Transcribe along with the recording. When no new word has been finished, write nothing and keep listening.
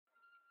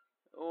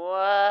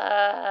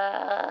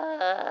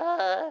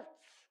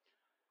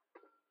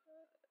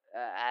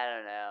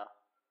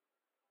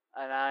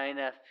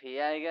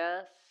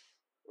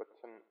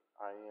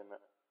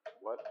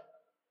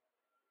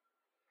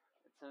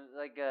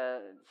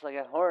it's like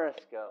a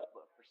horoscope,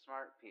 but for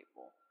smart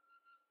people.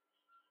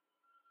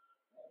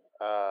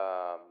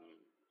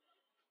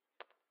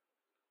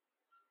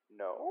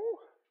 No.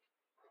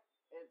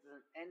 It's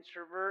an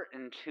introvert,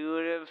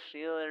 intuitive,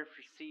 feeler,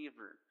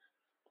 perceiver.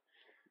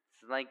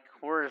 It's like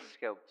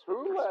horoscopes, but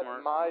Who for let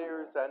smart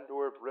Myers people.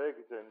 and/or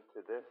Briggs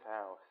into this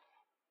house?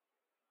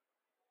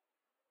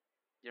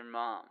 Your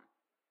mom.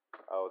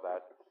 Oh,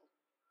 that's...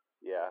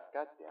 Yeah,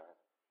 god damn it.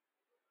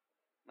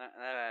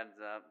 That adds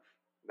up.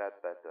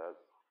 That does.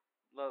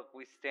 Look,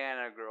 we stand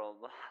our girl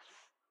boss.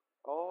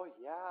 Oh,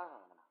 yeah.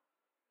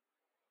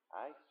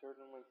 I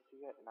certainly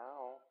see it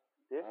now.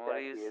 This What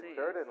do you is see?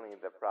 certainly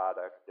the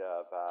product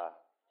of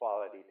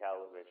quality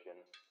television.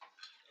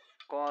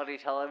 Quality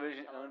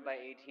television owned by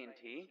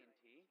AT&T?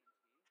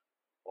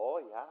 Oh,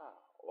 yeah.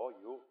 Oh,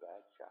 you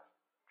betcha.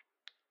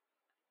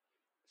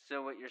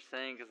 So what you're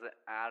saying is that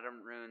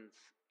Adam ruins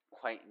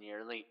quite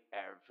nearly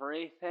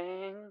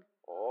everything?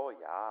 Oh,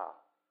 yeah.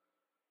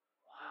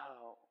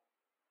 Wow.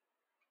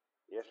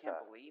 It's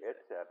Can't believe it.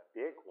 It's a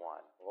big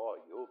one. Oh,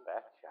 you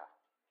betcha.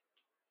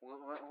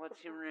 What's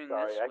he ruining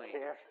Sorry, this I week?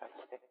 can't.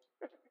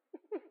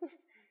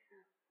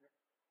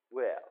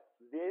 Well,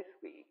 this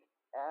week,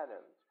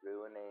 Adam's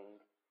ruining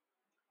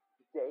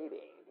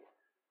dating.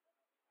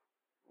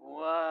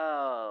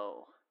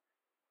 Whoa.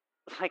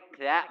 Like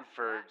that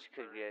Verge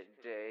could get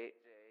a date.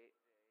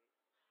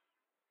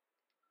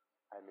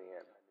 I mean,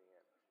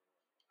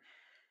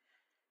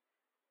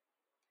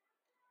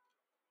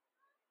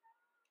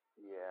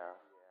 yeah.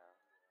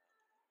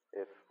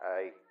 If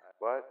I,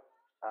 what?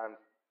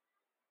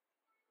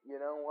 You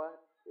know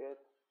what? It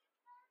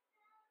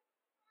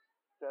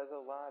says a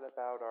lot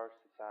about our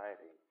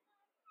society.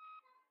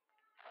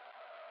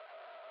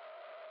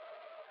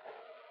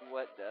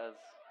 What does?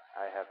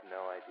 I have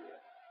no idea.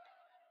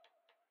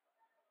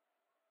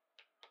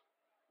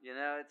 You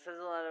know, it says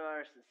a lot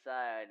about our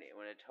society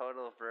when a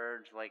total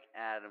Verge like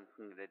Adam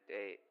can get a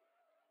date.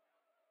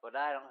 But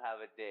I don't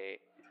have a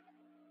date.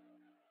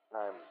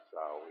 I'm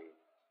sorry.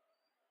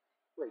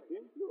 Wait,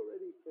 didn't you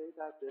already say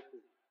that this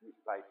is Sweet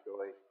by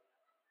Choice?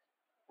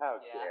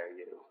 How dare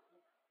you?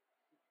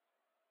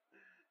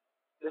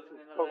 This is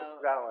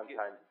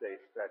post-Valentine's Day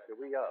special.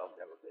 We all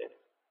know this.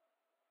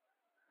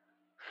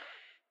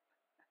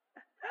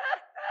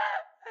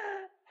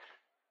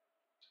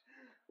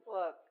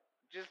 Look,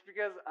 just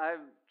because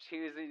I'm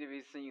choosing to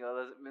be single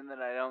doesn't mean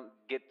that I don't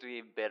get to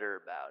be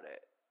bitter about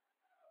it.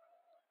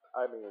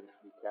 I mean,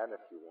 you can if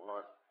you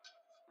want.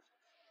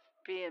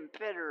 Being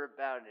bitter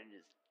about it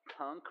is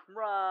punk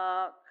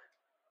rock.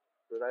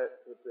 But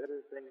the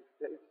bitter thing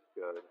tastes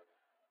good.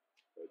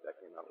 Wait, that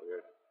came out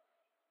weird.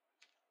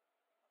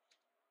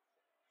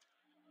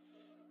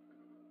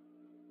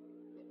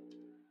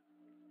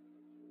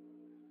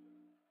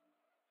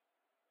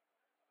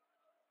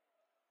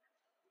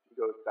 He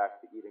goes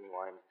back to eating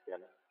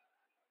wineskin.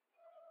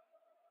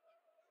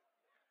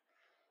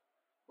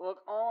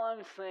 Look, all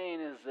I'm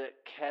saying is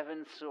that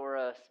Kevin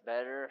Soros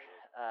better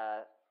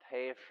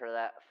pay for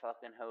that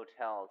fucking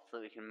hotel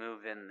so we can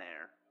move in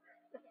there.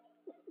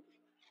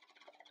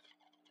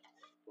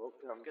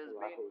 Welcome to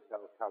our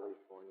Hotel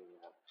California.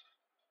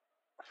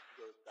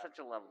 Such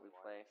a lovely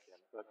place.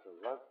 Such a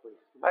lovely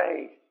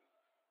place.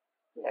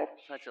 Yes.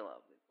 Such a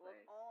lovely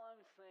place. Look, all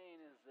I'm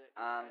saying is that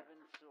Kevin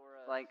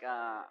Soros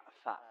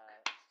fuck.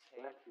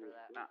 pay for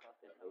that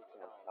fucking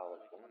hotel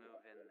so we can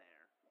move in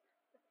there.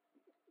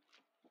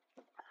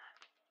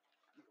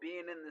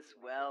 Being in this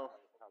well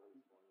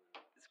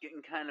is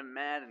getting kind of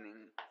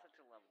maddening. Such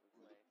a lovely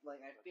place.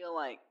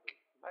 Like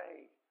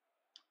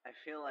I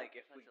feel like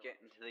if we get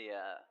into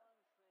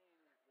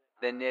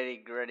the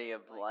nitty gritty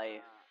of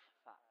life,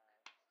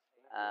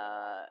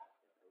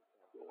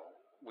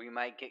 we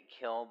might get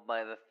killed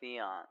by the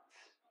Theons.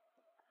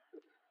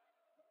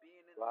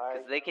 Why?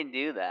 Because they can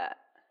do that.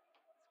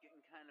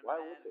 Why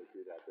would they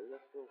do that? They're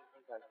just little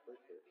guys.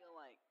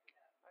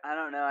 I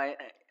don't know. I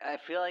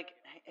feel like,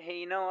 hey,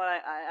 you know what?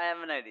 I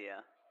have an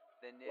idea.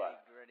 The nitty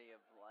gritty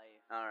of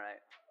life. All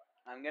right,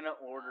 I'm gonna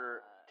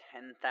order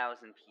 10,000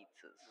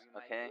 pizzas.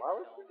 Okay. Why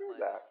would you do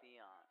that?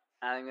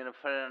 I'm gonna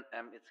put it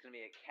on. It's gonna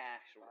be a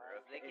cash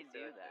order. They can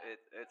do that.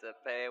 It's a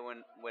pay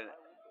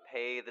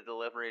pay the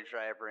delivery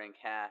driver in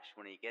cash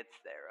when he gets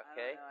there.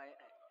 Okay.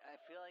 I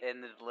feel like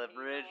In the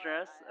delivery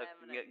address.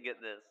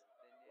 Get this.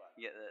 What?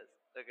 Get this.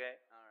 Okay.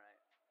 All right.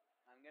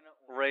 I'm gonna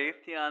order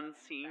Raytheon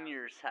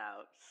Senior's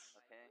house.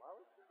 Okay. Why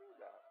would you do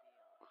that?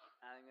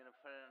 I'm gonna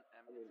put it.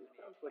 I mean, it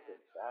sounds like a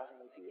bad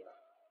idea.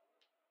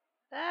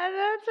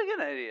 That's a good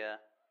idea.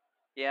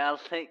 Yeah, I'll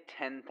take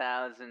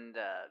 10,000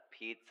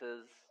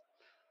 pizzas.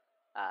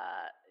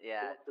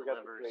 Yeah, Don't forget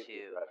the delivered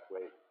crazy to dress.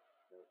 Wait.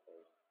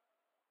 Okay.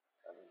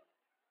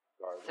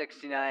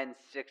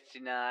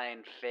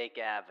 6969 Fake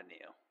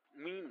Avenue.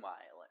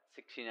 Meanwhile, at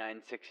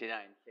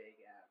 6969 Fake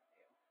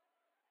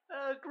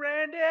Avenue.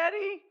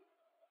 Granddaddy?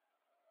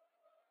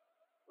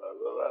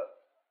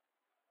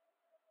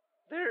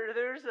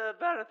 There's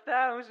about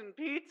 1,000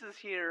 pizzas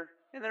here,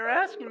 and they're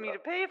asking me to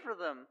pay for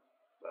them.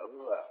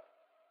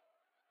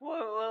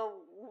 Well,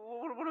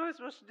 what am I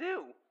supposed to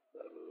do?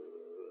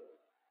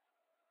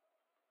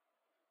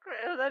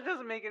 That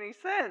doesn't make any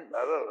sense.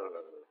 I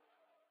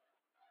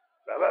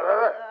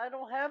I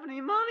don't have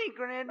any money,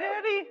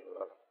 Granddaddy.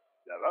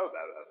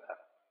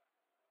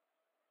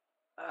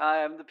 I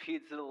am the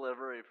pizza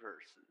delivery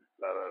person.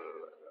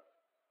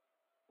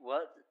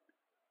 What?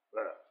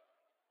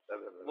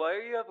 Why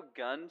do you have a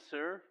gun,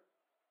 sir?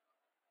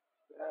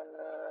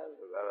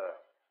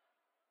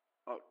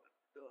 Oh,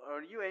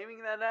 are you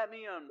aiming that at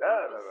me on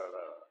purpose?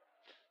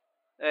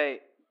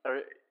 Hey,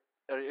 are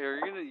you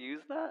gonna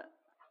use that?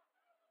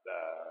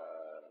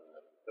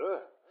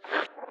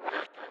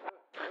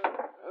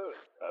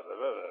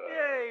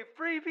 Yay,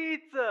 free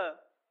pizza!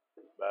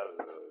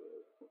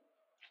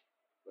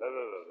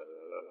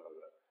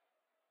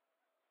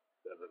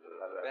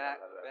 Back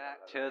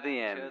to the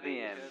end. So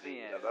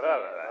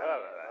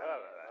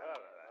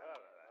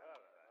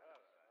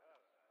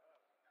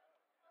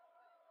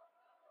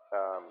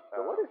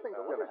what do you think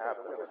is going to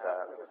happen with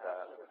that?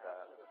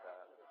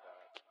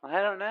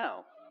 I don't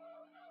know.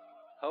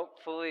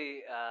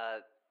 Hopefully,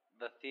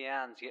 the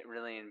Theons get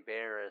really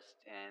embarrassed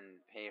and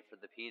pay for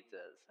the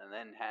pizzas, and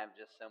then have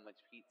just so much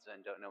pizza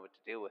and don't know what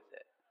to do with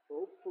it.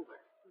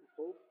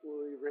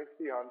 Hopefully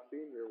Raytheon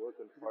Sr.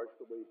 wasn't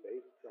partially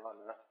based on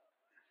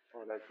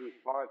a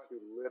DuPont who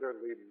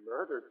literally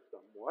murdered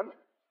someone.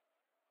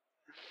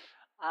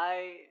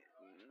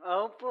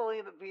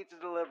 Hopefully the pizza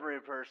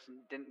delivery person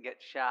didn't get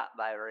shot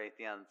by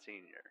Raytheon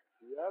Sr.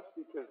 Yep,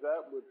 because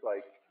that would,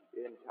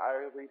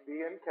 entirely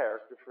be in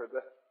character for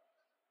the...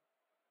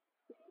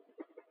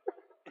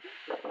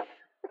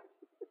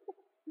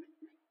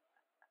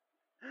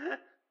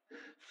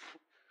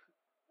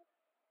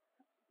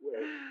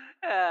 Wait.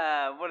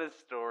 What a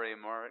story,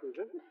 Mark.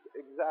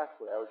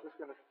 Exactly, I was just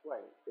going to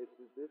explain. This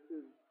is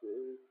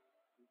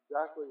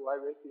exactly why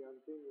Raytheon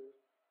Sr.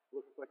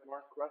 looks like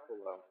Mark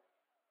Ruffalo.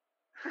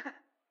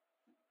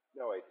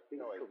 No, wait,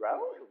 Steve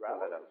Carell? Is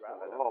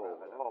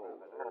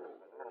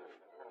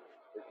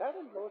that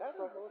a most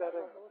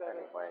prosthetic?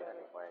 Anyway.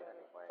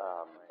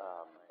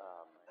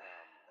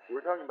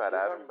 We're talking about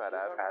Adam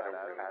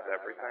ruins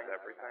everything.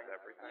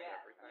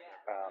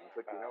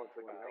 But you know,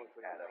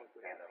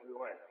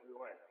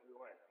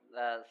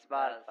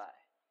 Spotify.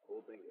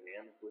 Holding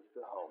hands with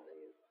the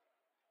homies.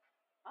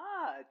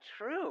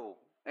 True.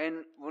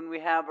 And when we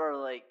have our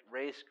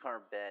race car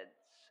beds,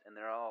 and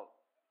they're all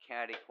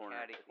catty corner.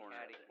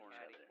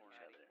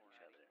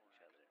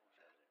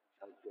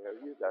 How dare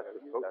you? That's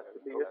supposed to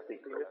be a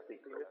secret.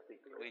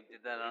 We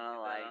did that on a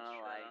live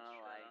stream.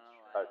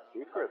 A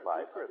secret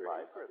live stream.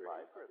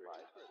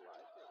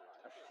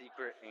 A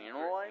secret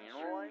anal live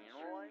stream?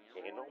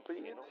 Anal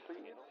bead?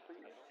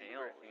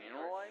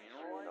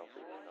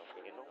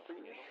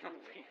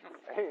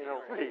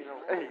 Anal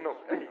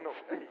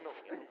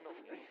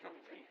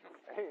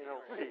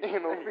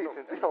live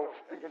until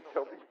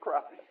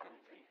crap.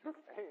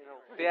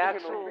 The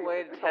actual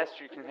way to test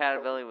your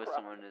compatibility with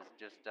someone is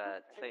just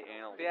say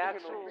anal. The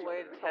actual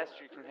way to test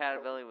your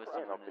compatibility with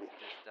someone is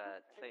just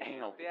say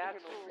anal. The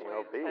actual way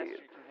to test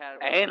your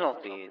compatibility.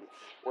 Anal beads.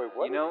 Wait,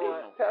 what? You know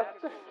what?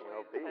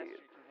 Anal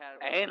beads.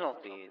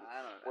 Anal beads.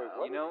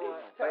 You know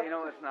what? But you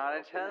know what's not a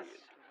test?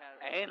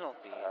 Anal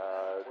beads.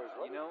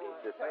 You know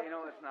what? But you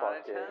know what's not a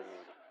test?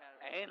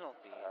 Anal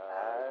beads. You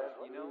know what?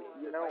 But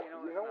you know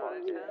what's not a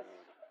test?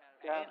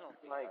 Anal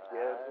beads. My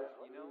kid.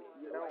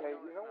 You know what?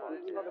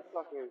 These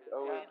motherfuckers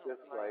always just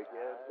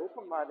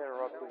open mind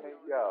interrupting the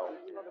show.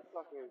 These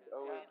motherfuckers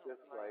always just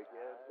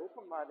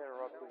open mind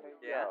interrupting the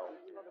show.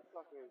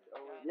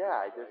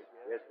 Yeah,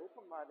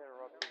 open mind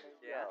interrupting the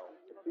show.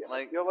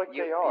 I feel like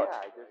they are.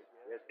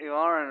 You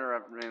are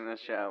interrupting the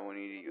show when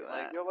you do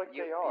that. I feel like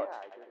they are.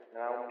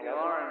 You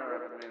are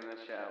interrupting the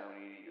show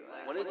when you do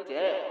that. What a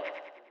dick.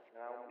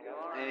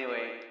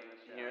 Anyway,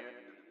 here's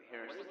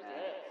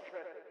that.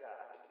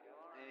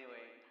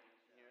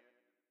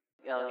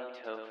 Yelling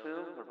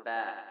tofu, we're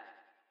back.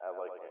 I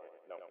like it.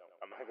 No,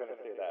 I'm not gonna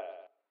say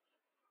that.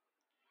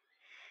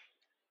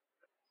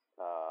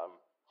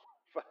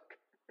 Fuck.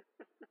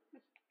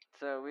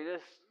 So we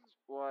just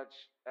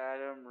watched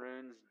Adam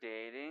ruins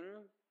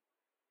dating,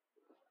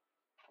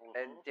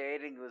 and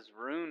dating was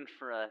ruined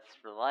for us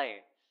for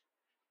life,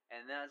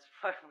 and that's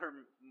why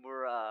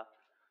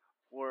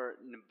we're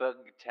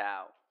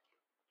Nbugtao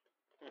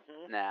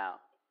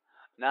now,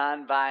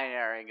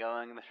 non-binary,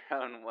 going their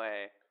own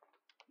way.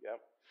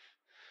 Yep.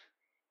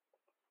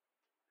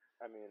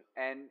 I mean,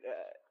 and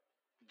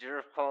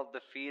Jerv called the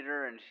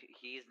feeder, and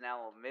he's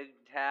now a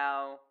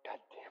MGTOW.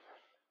 God damn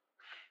it!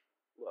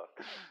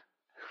 Look,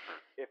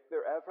 if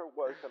there ever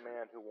was a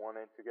man who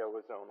wanted to go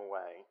his own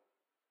way,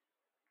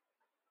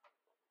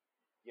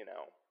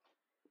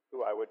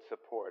 who I would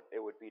support, it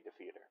would be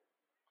Defeater.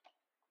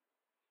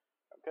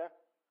 Okay?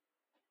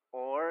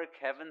 Or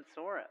Kevin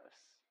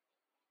Soros.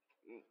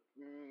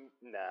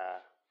 Nah,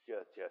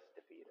 just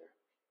Defeater.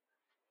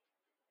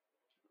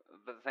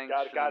 But thanks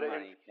for the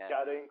money, Kevin.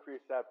 Gotta increase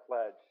that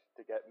pledge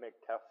to get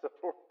MGTOW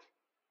support.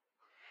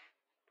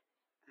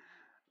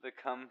 The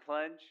cum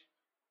pledge?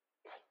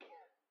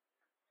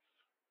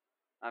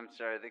 I'm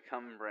sorry, the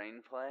cum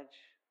brain pledge?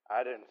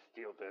 I didn't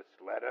steal this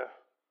letter.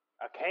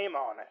 I came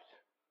on it.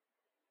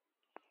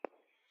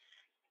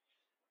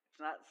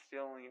 not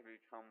stealing if you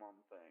come on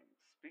things.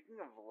 Speaking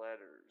of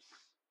letters,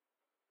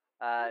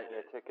 Getting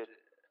a ticket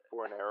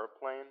for an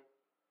airplane.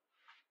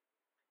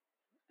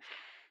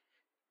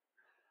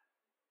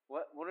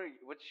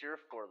 What's your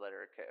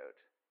 4-letter code?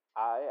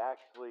 I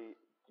actually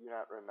do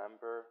not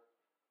remember.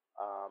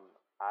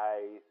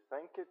 I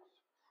think it's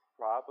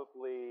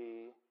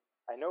probably.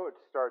 I know it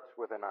starts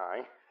with an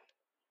I.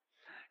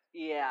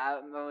 Yeah,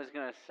 I was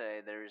gonna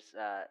say there's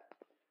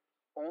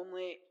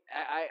only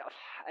I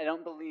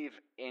don't believe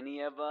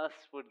any of us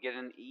would get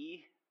an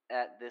E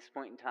at this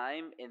point in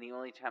time, and the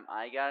only time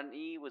I got an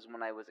E was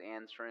when I was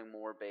answering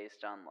more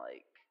based on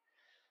like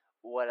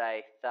what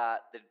I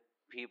thought the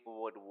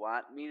people would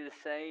want me to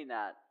say,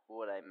 not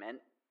what I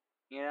meant.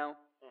 You know.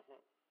 Mm-hmm.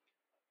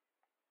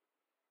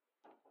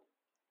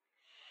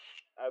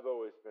 I've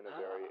always been a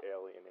very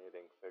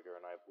alienating figure,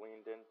 and I've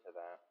leaned into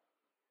that.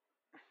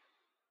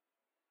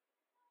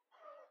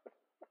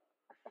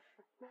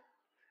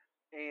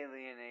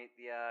 Alienate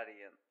the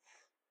audience.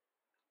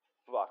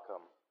 Fuck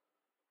 'em.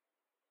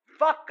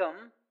 Fuck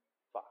 'em.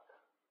 Fuck.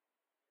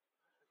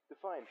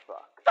 Define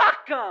fuck.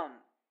 Fuck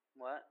 'em.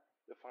 What?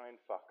 Define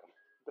fuck 'em.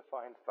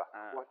 Define fuck.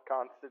 What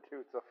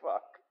constitutes a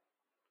fuck?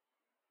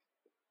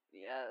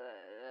 Yeah. This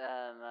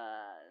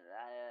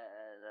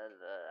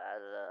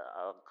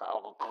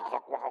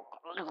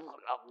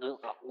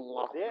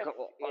is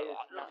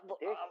not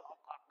this.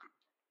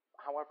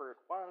 However, it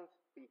was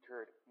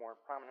featured more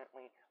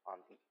prominently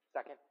on the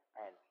 2nd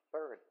and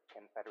 3rd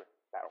Confederate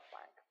battle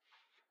flag.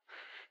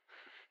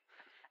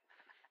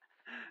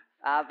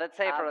 Let's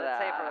say for that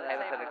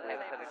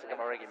hypothetically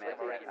argument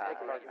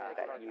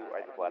that you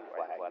are the blood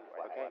flag.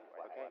 Okay.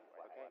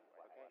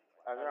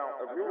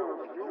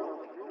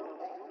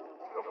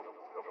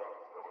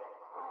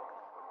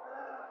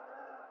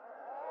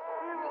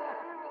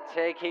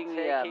 taking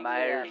the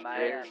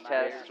Myers-Briggs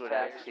test would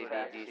actually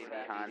be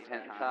decent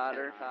content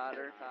fodder.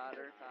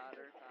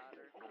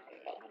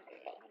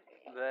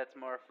 That's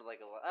more for like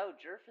oh,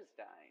 Jerf is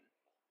dying.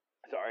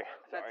 Sorry.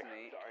 That's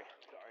neat. Sorry.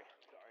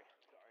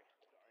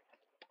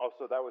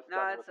 Also, that was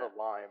done with a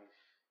lime.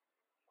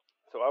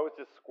 So I was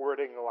just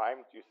squirting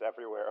lime juice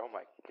everywhere. Oh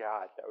my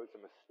god, that was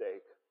a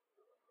mistake.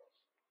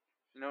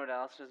 You know what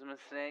else was a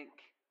mistake?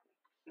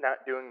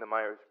 Not doing the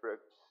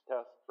Myers-Briggs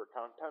test for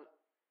content.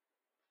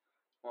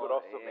 But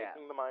also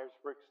making the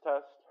Myers-Briggs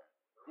test.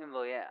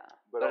 Well, yeah.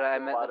 But also I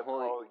meant a lot of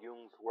Carl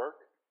Jung's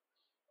work.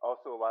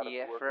 Also a lot of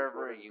work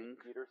forever with Jung.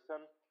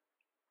 Peterson.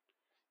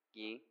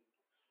 Yeah.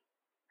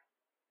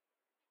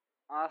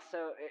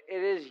 Also, it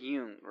is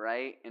Jung,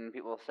 right? And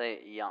people say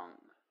it Young,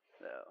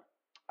 though.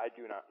 I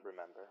do not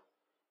remember.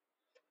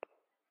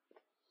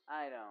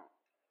 I don't.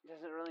 Does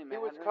it really matter?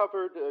 He was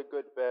covered a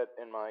good bit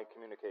in my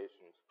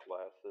communications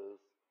classes.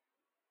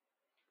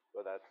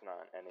 But that's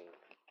not any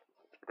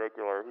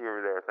particular here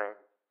or there thing.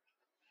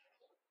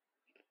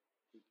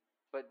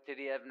 But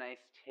did he have nice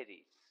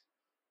titties?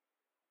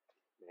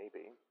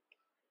 Maybe.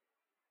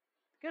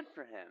 Good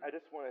for him. I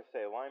just want to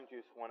say, lime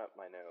juice went up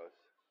my nose.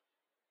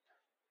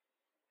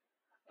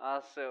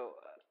 Also,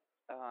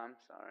 I'm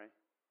sorry.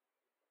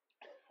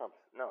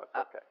 No, it's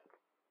okay.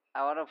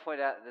 I want to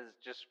point out this is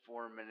just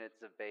 4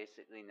 minutes of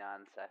basically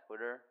non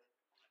sequitur.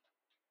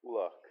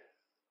 Look.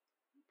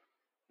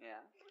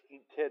 Yeah.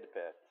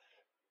 Tidbits.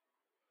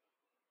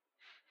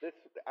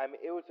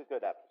 It was a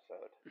good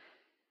episode.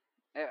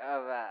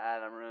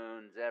 Adam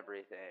ruins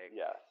everything.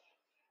 Yes.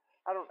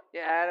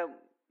 Adam.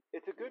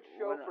 It's a good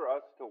show for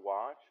us to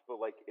watch, but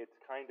like it's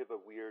kind of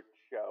a weird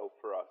show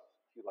for us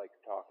to like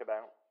talk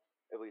about,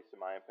 at least in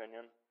my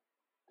opinion,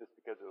 just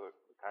because of the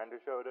kind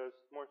of show it is,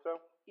 more so.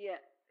 Yeah,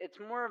 it's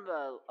more of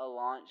a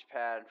launch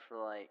pad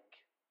for like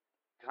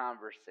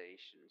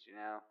conversations, you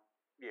know?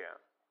 Yeah.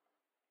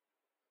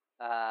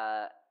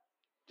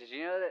 Did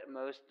you know that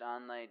most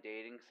online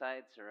dating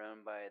sites are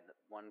owned by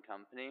one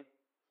company?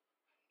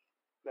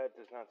 That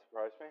does not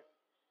surprise me.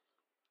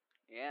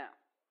 Yeah.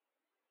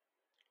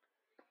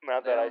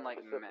 Not they that own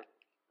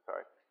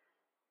sorry.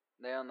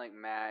 They own like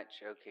Match,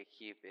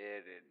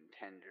 OkCupid, and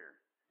Tinder,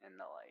 and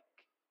the like.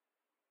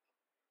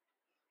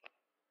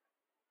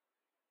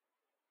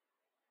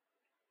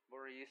 What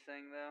were you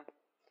saying though?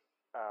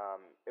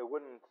 It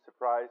wouldn't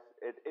surprise.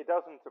 It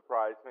doesn't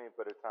surprise me,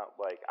 but it's not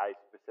like I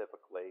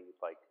specifically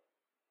like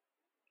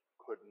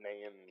could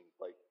name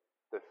like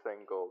the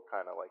single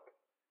kind of like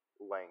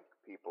link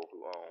people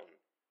who own,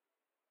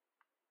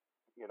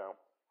 you know,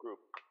 group,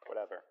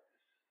 whatever.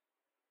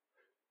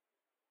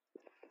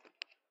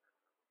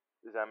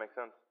 Does that make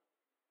sense?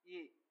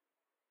 Yeah.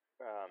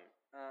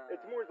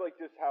 It's more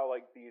like just how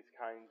like these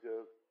kinds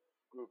of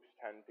groups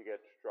tend to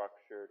get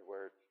structured,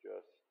 where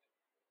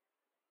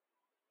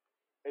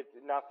it's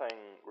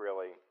nothing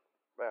really.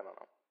 I don't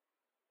know.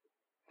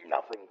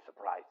 Nothing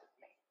surprises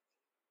me.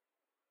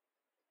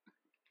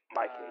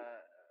 Mikey.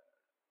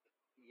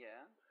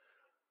 Yeah.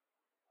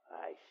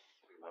 I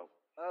smoked.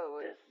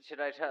 Oh,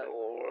 should I tell?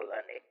 More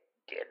than it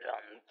did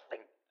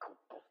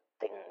unthinkable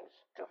things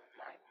to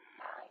my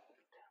mind.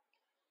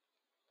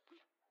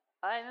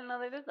 I didn't know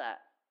they did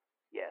that.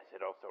 Yes,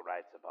 it also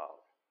writes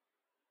about.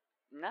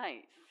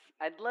 Nice.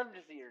 I'd love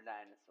to see your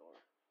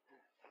dinosaur.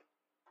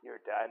 Your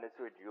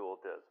dinosaur jewel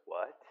does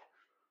what?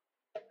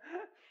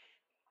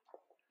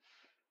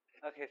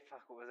 Okay,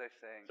 fuck. What was I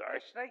saying?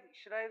 Sorry.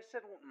 Should I have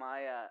said what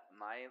my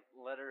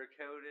letter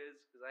code is?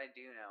 Because I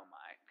do know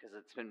mine. Because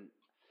it's been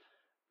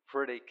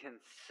pretty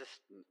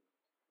consistent,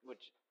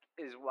 which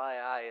is why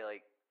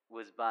I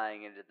was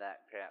buying into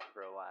that crap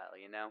for a while.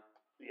 You know?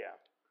 Yeah.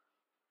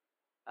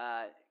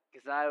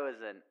 Because I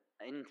was an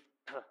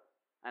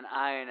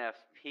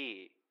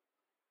INFP.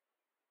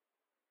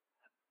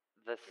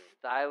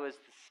 I was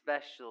the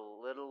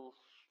special little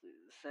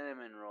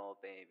cinnamon roll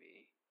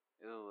baby.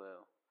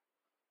 Ooh.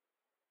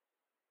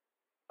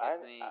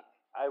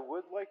 I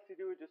would like to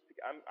do it just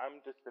because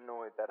I'm just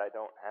annoyed that I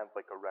don't have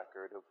like a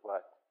record of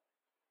what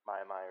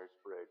my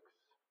Myers-Briggs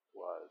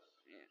was.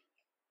 Yeah.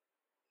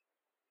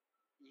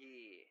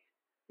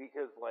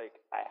 Because like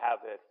I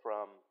have it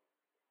from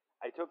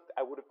I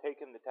would have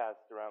taken the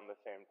test around the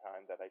same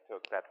time that I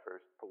took that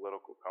first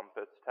political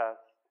compass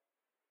test.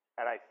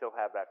 And I still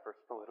have that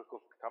first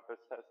political compass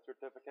test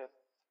certificate.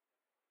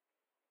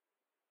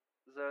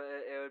 So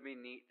it would be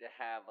neat to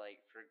have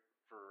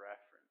for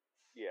reference.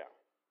 Yeah.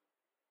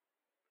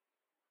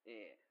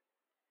 Yeah.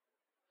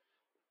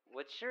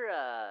 What's your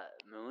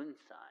moon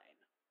sign?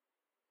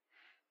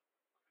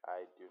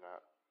 I do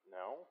not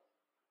know.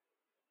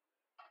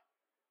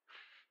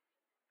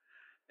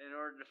 In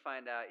order to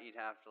find out, you'd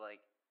have to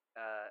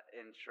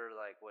ensure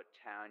what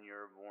town you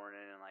were born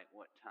in and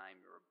what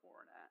time you were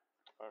born at.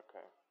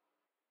 Okay.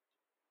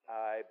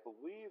 I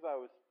believe I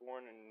was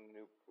born in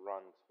New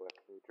Brunswick,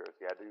 New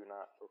Jersey. I do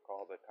not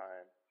recall the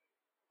time.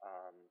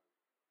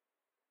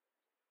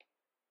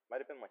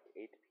 Might have been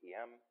 8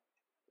 p.m.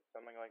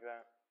 Something like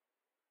that.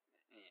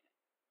 Yeah.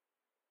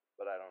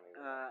 But I don't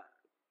even know.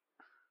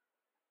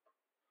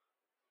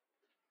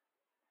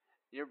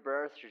 Your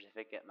birth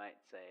certificate might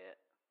say it.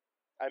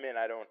 I mean,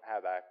 I don't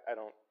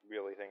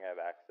really think I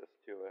have access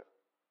to it.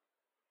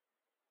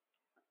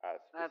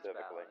 Specifically.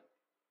 That's valid.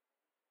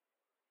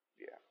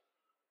 Yeah.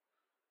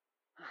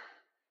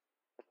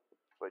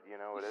 But you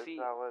know what is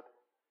valid?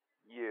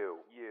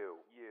 You.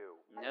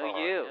 No,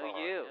 you.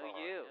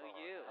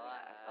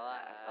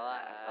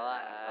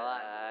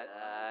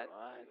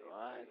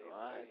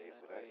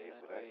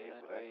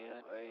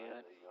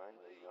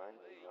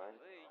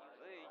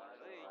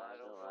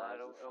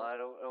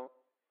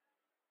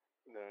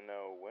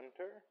 No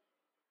winter?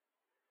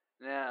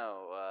 No,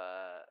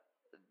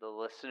 the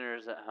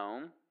listeners at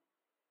home?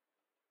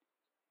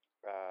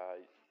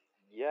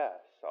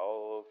 Yes,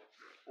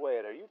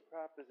 wait, are you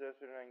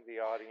propositioning the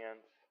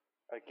audience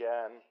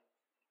again?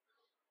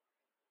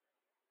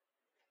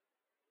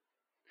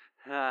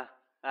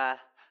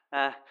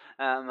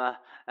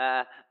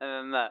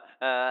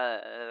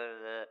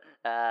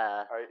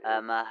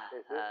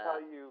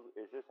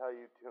 Is this how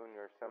you tune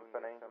your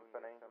symphony?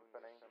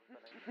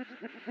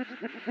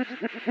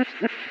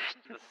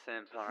 The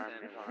simp arm.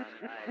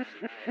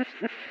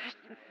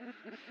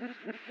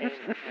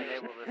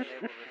 Enable this.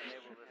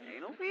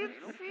 Anal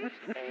beads?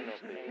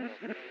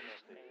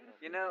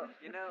 You know,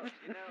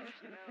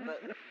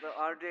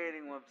 our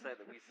dating website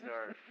that we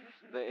start,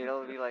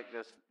 it'll be like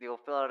this. You'll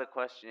fill out a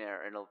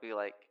questionnaire, and it'll be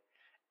like,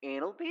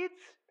 anal beads?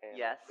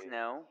 Yes,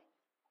 no,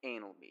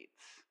 anal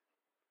beads.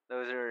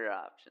 Those are your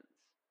options.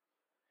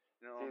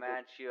 And it'll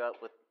match you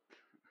up with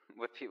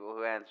people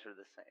who answer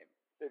the same.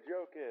 The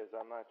joke is,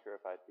 I'm not sure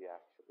if I'd be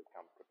actually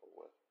comfortable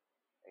with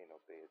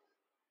anal beads.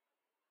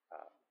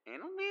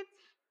 Anal beads?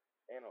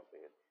 Anal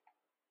beads.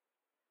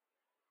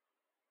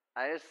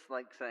 I just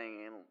like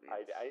saying anal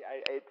beads.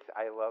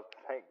 I love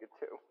saying it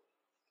too.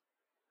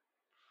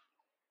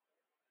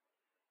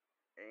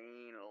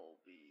 Anal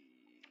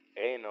beads.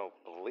 Anal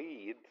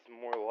bleeds,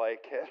 more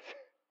like it.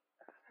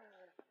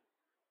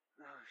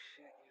 Oh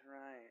shit, you're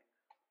right.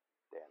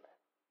 Damn it.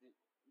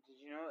 Did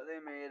you know they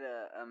made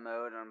a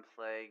mode on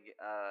Plague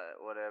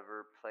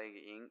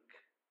Inc.,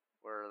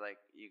 where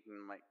you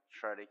can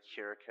try to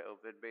cure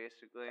COVID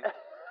basically?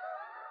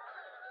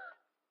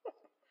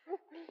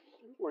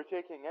 We're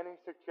taking any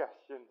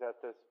suggestions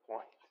at this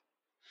point.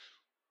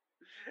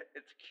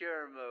 It's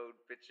cure mode,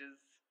 bitches.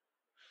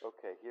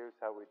 Okay, here's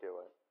how we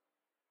do it.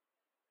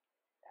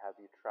 Have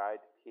you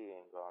tried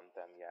peeing on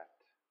them yet?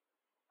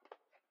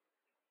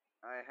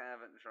 I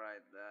haven't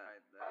tried that.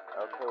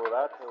 Okay, well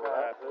that's how you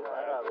do it.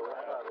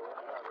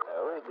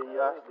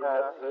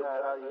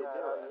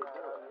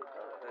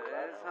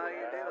 That is how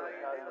you do it.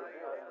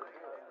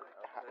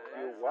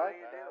 You what?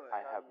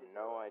 I have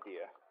no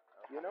idea.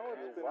 You know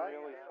what's been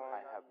really fun?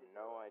 I have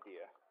no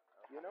idea.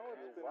 You know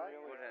what's been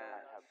really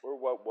fun? Or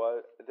what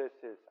was, this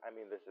is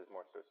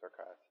more so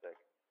sarcastic,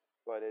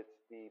 but it's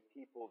the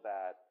people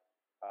that,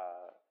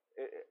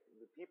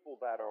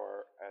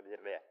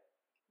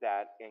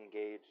 that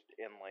engaged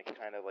in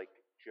kind of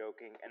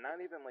joking, and not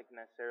even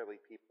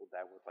necessarily people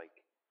that would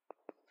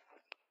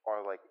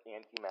are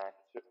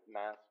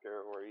anti-masker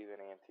or even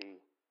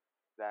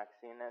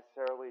anti-vaccine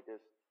necessarily,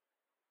 just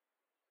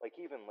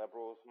even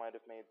liberals might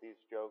have made these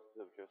jokes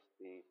of just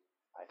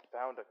I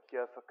found a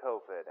cure for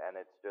COVID, and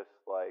it's just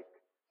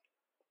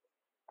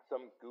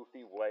some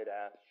goofy white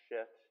ass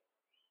shit.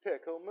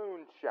 Pickle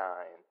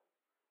moonshine.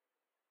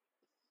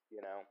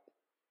 You know?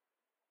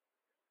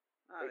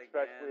 Not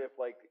Especially again. if,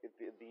 like,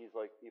 these,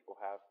 like, people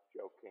have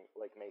joking,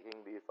 like,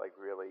 making these, like,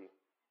 really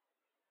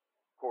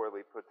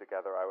poorly put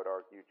together, I would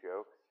argue,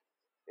 jokes.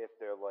 If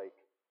they're, like,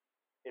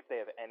 if they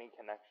have any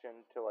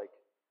connection to, like,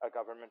 a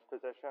government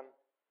position,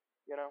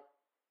 you know?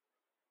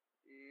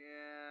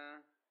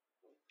 Yeah.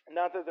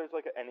 Not that there's,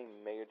 like, any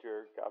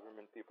major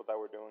government people that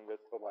were doing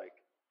this, but, like,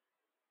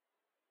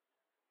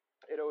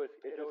 it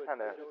just kind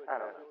of, I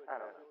don't know.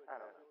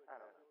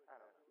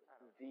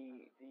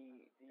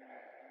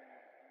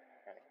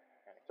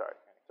 Sorry.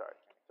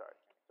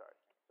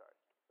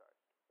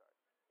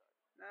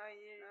 No,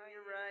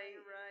 you're right.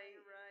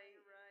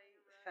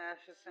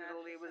 Fascist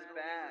Italy was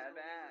bad.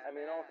 I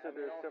mean, also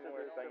there's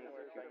similar things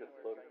that you could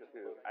look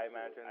to. I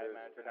imagine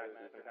there's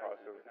potentially some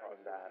crossover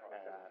between that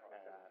and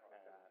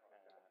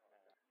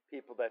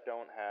people that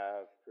don't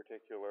have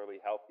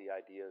particularly healthy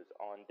ideas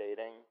on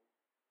dating.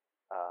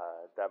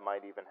 That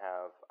might even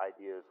have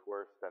ideas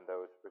worse than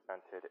those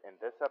presented in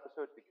this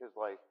episode because,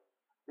 like,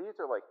 these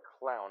are, like,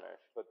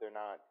 clownish, but they're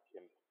not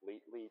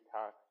completely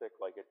toxic.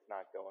 Like, it's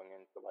not going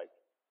into, like,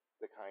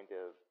 the kind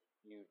of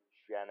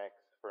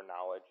eugenics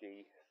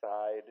phrenology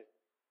side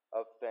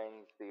of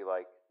things, the,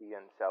 like, the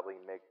Incelli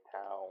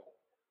MGTOW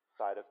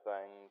side of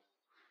things.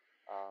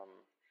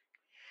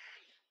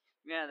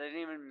 Yeah, they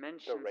didn't even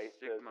mention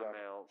stigma racism.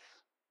 males.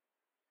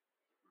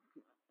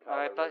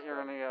 I thought you were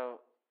gonna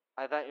go.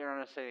 I thought you were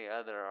gonna say the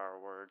other R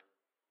word.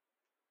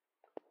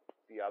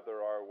 The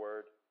other R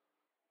word?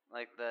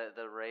 Like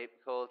the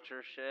rape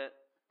culture shit?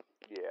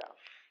 Yeah.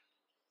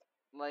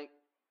 Like,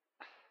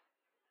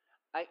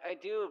 I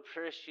do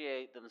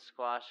appreciate them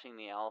squashing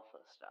the alpha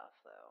stuff,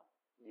 though.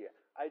 Yeah.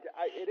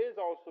 It is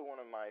also one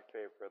of my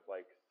favorite,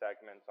 like,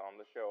 segments on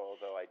the show,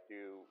 although I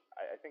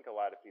think a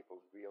lot of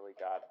people really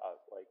got,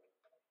 like,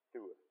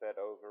 threw a fit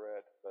over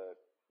it, but,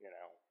 you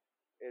know,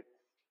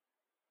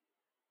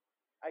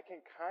 I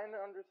can kind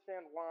of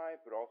understand why,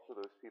 but also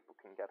those people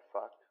can get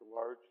fucked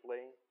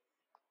largely.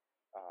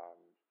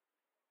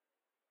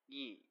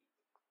 Yeah.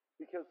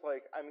 Because,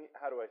 like, I mean,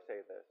 how do I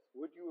say this?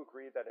 Would you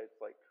agree that it's,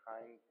 like,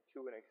 kind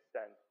to an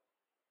extent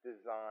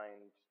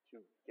designed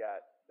to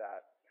get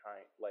that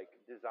kind, like,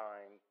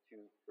 designed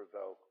to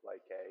provoke,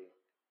 like, a,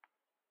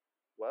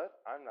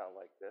 what? I'm not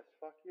like this,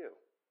 fuck you,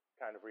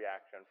 kind of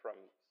reaction from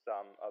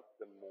some of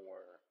the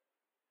more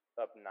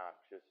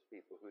obnoxious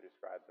people who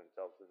describe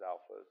themselves as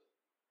alphas?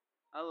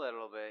 A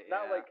little bit, yeah.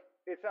 Not like,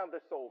 it's not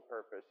the sole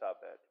purpose of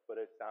it, but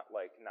it's not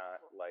like,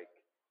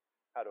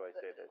 how do I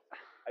say this?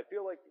 I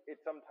feel like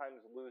it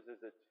sometimes loses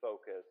its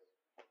focus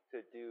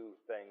to do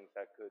things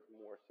that could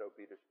more so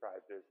be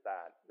described as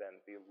that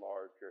than the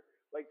larger,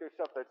 like, there's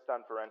stuff that's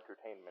done for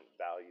entertainment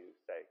value's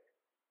sake.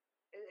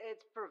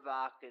 It's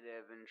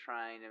provocative and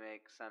trying to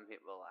make some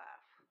people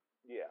laugh.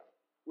 Yeah.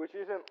 Which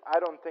isn't,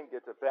 I don't think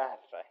it's a bad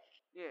thing.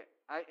 Yeah,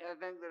 I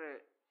think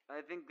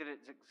that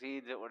it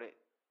succeeds at what it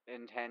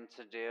intends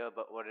to do,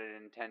 but what it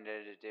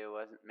intended to do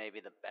wasn't maybe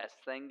the best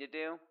thing to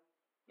do,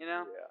 you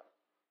know? Yeah.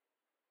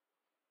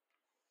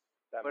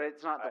 But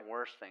it's not the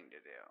worst thing to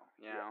do,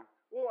 you know?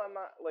 Well, I'm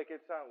not, like,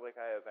 it's not like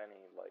I have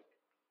any, like,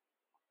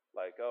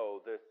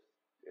 oh, this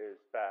is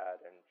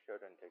bad and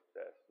shouldn't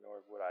exist,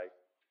 nor would I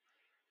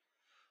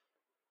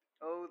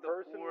the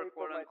personally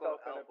poor put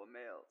quote-unquote myself in alpha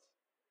males.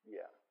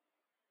 Yeah.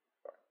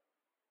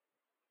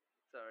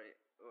 Sorry,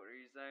 what were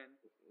you saying?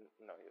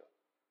 No, you.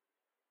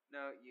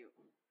 No, you.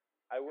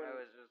 I wouldn't.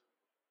 I was just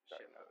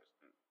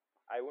shitposting.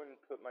 I wouldn't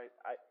put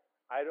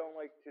I don't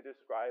like to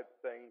describe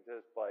things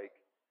as, like,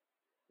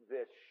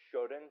 this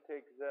shouldn't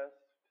exist,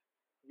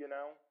 you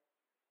know?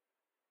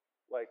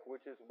 Like,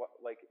 which is what,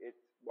 like,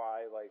 it's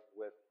why, like,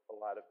 with a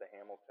lot of the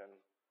Hamilton,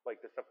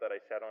 like, the stuff that I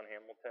said on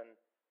Hamilton,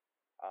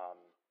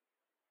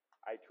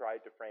 I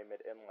tried to frame it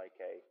in, like,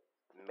 a,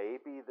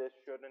 maybe this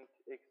shouldn't,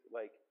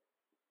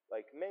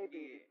 like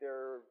maybe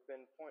there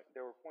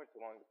were points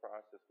along the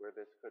process where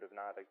this could have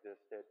not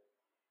existed,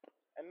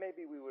 and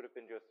maybe we would have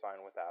been just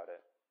fine without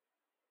it.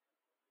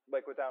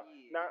 Like, without,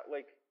 not,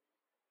 like,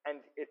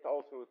 and it's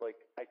also, like,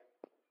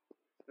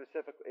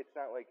 specifically, it's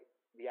not, like,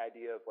 the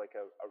idea of, like,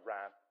 a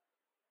rap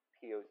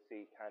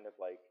POC kind of,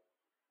 like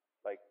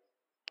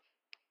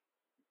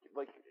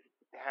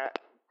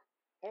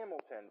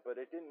Hamilton,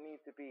 but it didn't need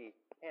to be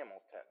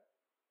Hamilton.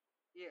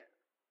 Yeah.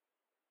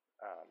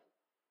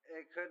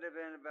 It could have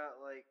been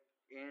about, like,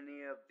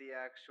 any of the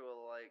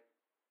actual, like,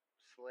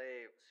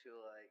 slaves who,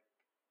 like,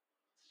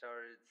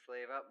 started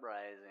slave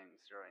uprisings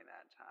during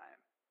that time.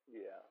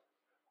 Yeah.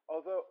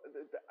 Although,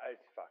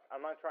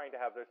 I'm not trying to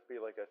have this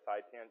be, like, a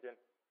side tangent.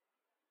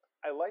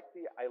 I like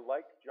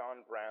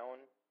John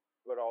Brown,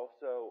 but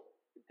also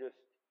just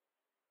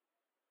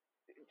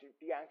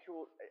the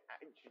actual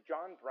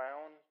John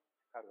Brown.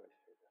 How do I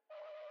say this?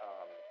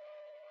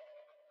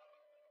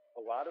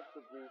 A lot of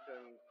the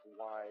reasons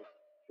why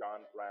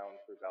John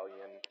Brown's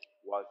rebellion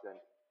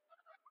wasn't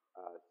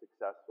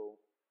successful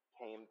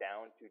came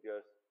down to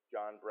just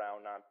John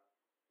Brown not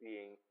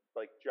being,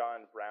 like,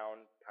 John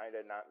Brown kind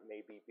of not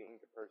maybe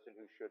being the person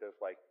who should have,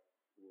 like,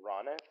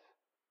 run it.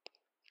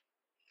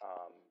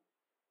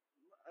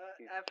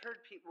 I've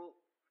heard people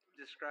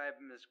describe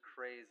him as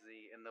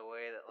crazy in the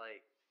way that,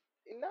 like,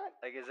 not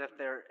like as if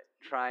they're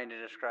trying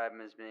to describe him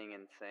as being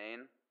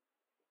insane.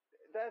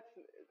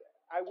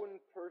 I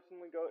wouldn't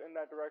personally go in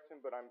that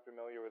direction, but I'm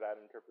familiar with that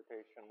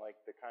interpretation, like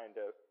the kind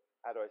of,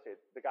 how do I say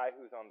it, the guy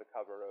who's on the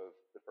cover of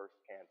the first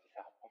Kansas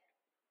album.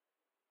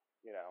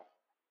 You know,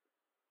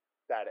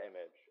 that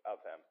image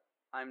of him.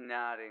 I'm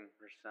nodding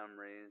for some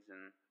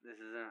reason. This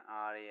is an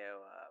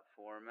audio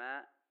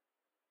format.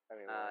 I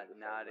mean, we're in the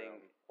nodding,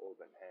 same room,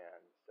 holding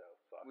hands, so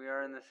fuck. We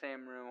are in the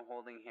same room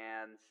holding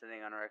hands,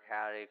 sitting on our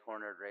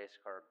catty-cornered race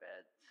car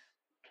beds.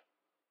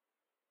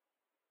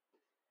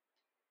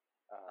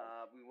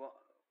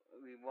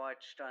 We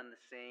watched on the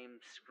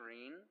same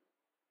screen.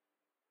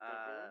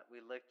 We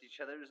licked each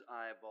other's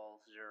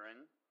eyeballs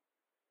during.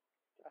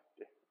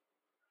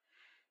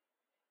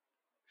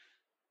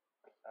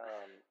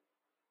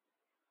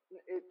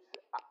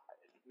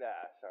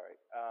 Sorry.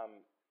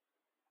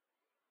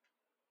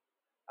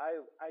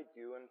 I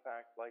do in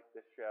fact like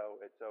this show.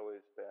 It's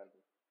always been,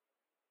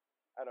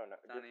 I don't know,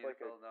 Sunny just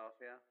like in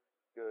Philadelphia. A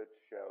good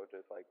show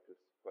to like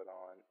just put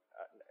on.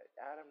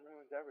 Adam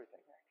ruins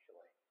everything,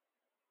 actually.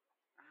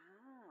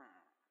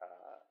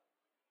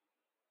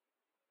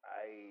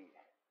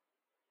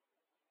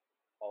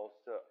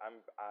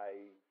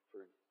 I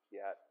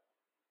forget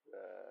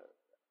the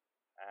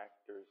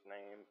actor's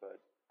name,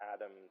 but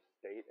Adam's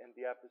date in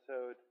the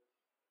episode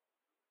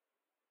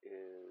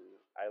is,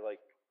 I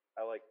like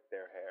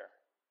their hair.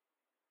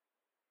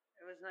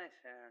 It was nice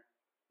hair.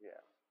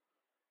 Yeah.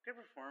 Good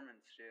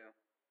performance too.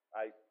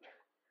 I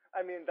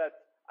mean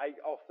I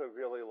also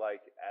really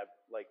like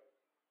yes.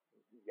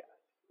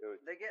 It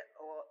was, they get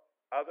a lot.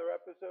 Other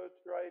episodes,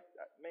 right?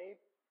 Maybe,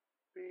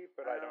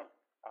 but I don't.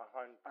 I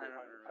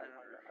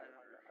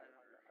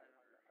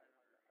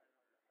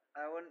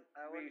wouldn't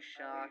be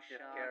shocked if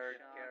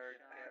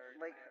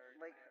like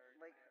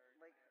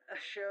a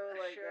show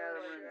like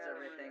Adam ruins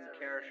everything.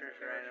 Characters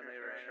randomly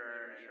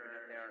return, even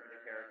if they aren't the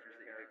characters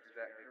that you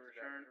expect to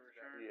return.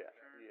 Yeah.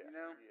 You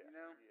know.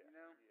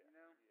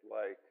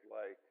 Like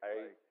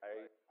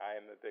I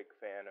am a big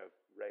fan of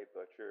Ray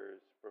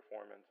Butcher's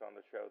performance on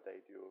the show.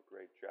 They do a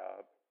great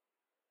job.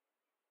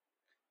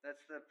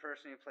 That's the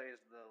person who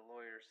plays the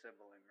lawyer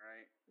sibling,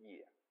 right?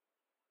 Yeah.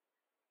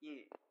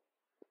 Yeah.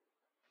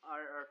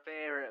 Our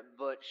favorite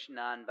butch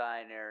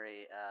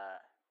non-binary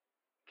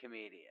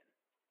comedian.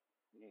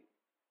 Yeah.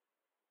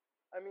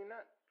 I mean,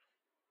 not.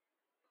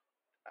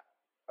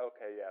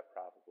 Okay, yeah,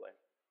 probably.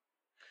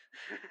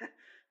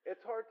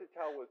 It's hard to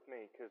tell with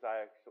me because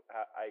I've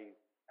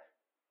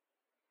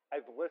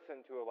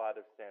listened to a lot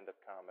of stand-up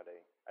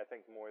comedy. I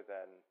think more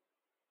than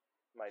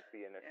might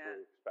be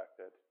initially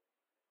expected.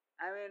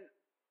 I mean,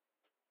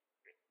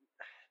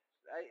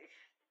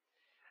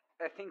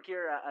 I think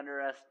you're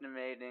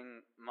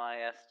underestimating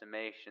my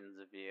estimations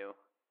of you.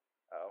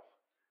 Oh.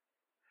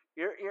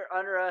 You're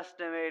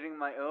underestimating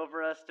my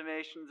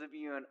overestimations of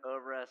you and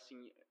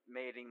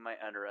overestimating my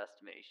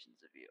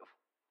underestimations of you.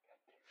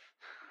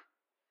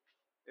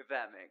 If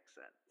that makes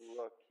sense.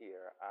 Look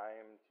here,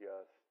 I am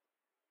just,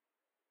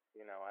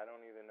 I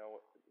don't even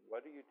know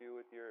what do you do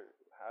with your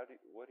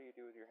what do you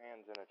do with your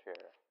hands in a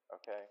chair?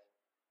 Okay.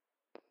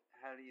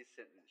 How do you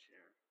sit in a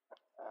chair?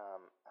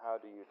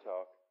 How do you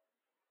talk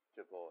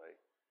to boy?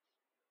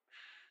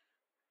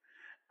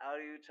 How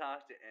do you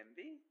talk to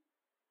Envy?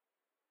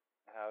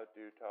 How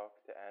do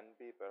talk to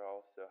Envy, but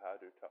also how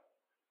do talk.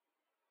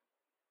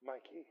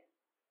 Mikey,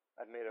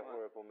 I've made a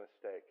horrible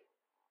mistake.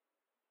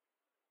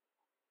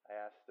 I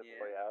asked the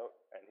boy out,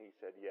 and he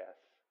said yes.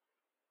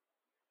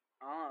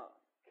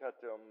 Cut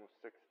to almost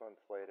 6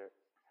 months later.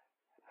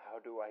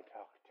 How do I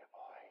talk to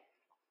boy?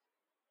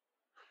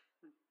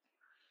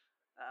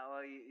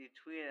 Well, you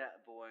tweet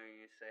at boy and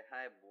you say,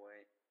 hi, boy,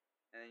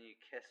 and then you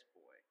kiss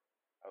boy.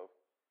 Oh.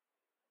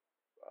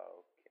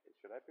 Okay.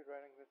 Should I be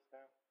writing this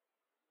down?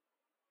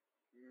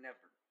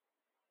 Never.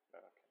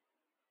 Okay.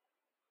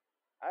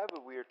 I have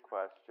a weird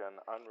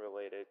question,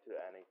 unrelated to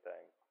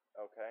anything.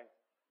 Okay?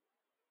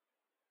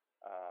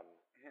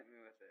 Hit me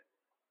with it.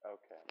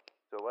 Okay.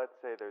 So let's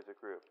say there's a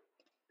group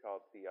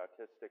called the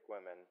Autistic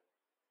Women,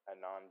 a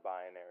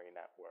Non-Binary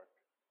Network.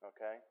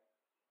 Okay?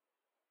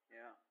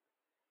 Yeah.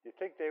 Do you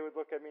think they would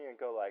look at me and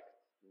go like,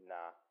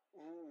 nah?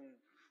 Ooh.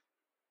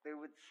 They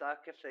would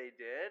suck if they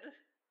did?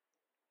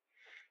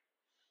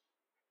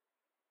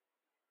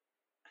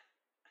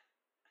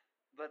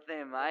 But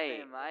they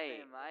might. But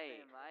you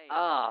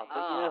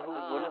know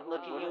who wouldn't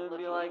look at you and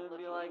be like,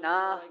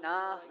 nah.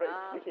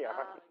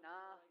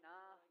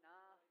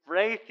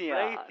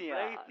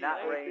 Raytheon. Not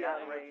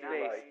Raytheon.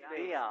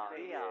 Raytheon.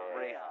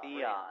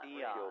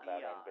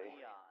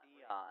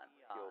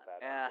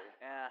 Yeah.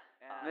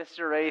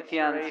 Mr.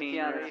 Raytheon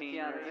team.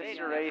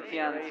 Mr.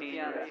 Raytheon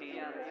team.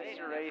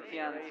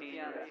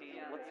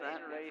 What's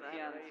that?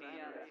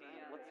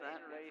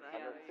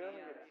 I'm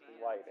assuming it's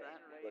lighting,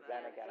 but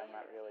then again, I'm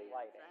not really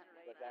lighting.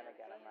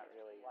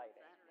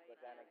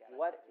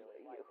 What?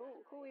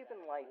 Who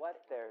even likes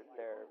their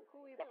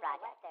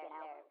project, you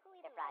know?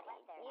 Their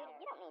project.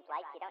 You don't need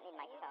lights, you don't need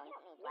microphones. You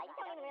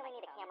don't even really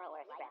need a camera or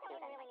a script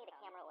even. You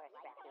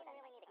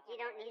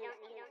don't need a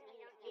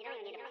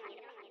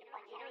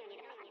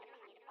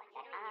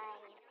I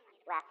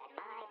left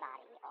my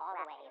body all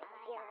the way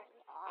here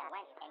and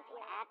went into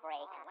an ad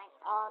break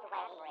all the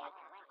way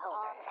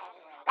over there.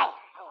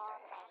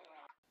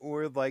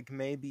 Or like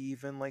maybe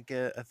even like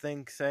a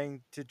thing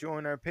saying to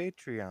join our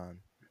Patreon.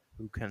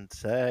 Who can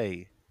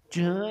say?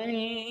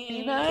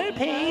 Join our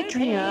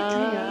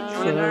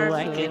Patreon so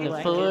I can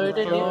afford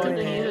a new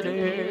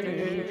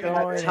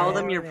computer. Tell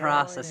them your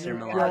processor,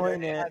 Milad.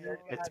 Join it.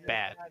 It's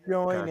bad.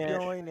 Join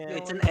Garbage. it.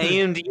 It's an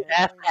AMD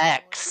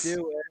FX.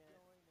 Do it.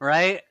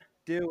 Right?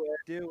 Do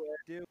it.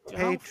 I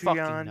don't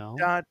fucking know.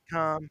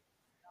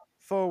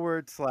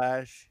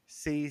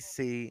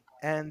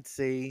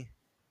 Patreon.com/CCNC.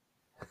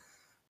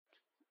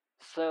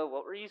 So,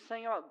 what were you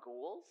saying about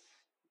ghouls?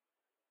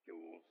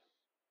 ghouls?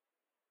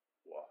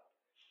 What?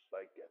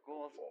 Like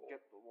Ghouls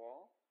get the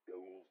wall?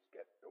 Ghouls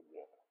get the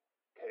wall.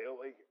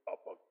 Kaylee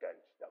up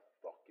against the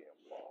fucking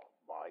wall.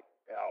 My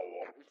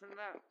power.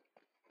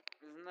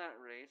 Isn't that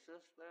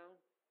racist though?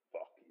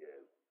 Fuck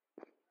you.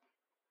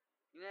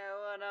 You know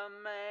what I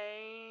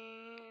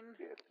mean?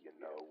 If you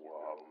know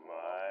what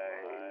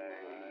I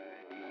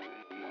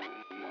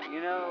mean. You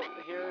know,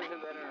 here's a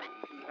better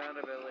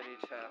compatibility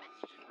test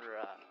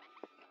for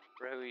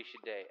who you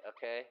should date.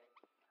 Okay.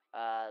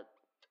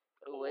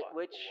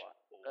 Which?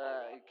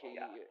 Okay.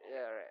 Yeah,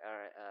 all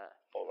right.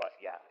 Alright,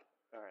 yeah.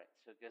 All right.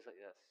 So it goes like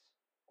this: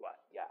 What?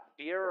 Yeah.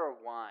 beer or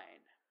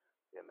wine?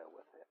 Hit me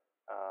with it.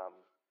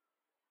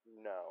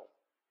 No.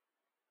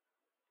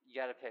 You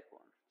gotta pick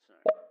one.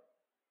 Sorry.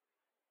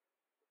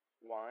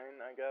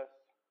 Wine, I guess.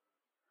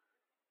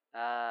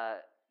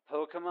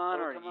 Pokemon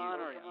or you?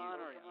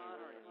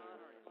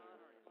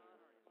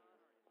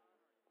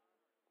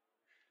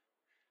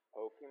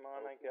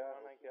 Pokemon, I guess.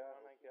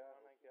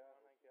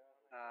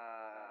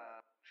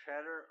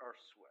 Cheddar or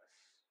Swiss?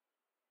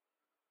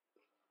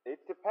 It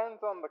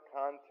depends on the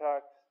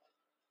context,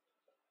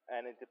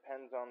 and it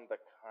depends on the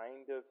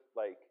kind of,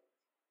 like,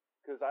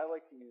 because I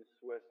like to use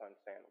Swiss on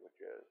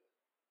sandwiches,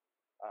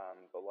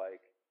 but,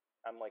 like,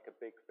 I'm, like, a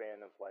big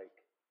fan of, like,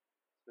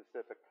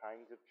 specific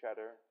kinds of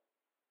cheddar,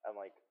 and,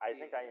 like, I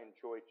think I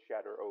enjoy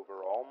cheddar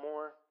overall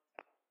more,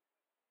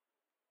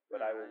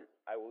 but I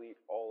will eat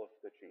all of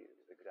the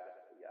cheese,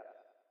 exactly, yeah.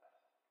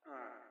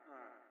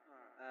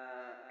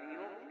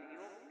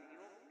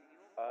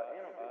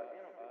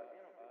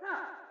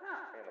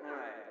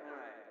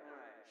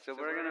 So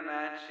we're gonna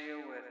match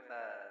you with. It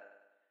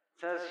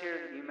says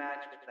here that you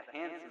match with the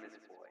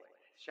handsomest boy.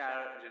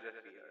 Shout out to the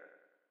theater.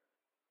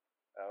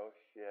 Oh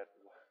shit!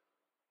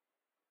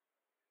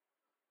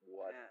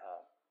 What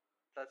up?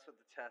 That's what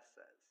the test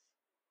says.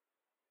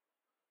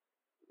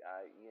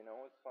 You know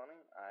what's funny?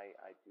 I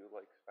do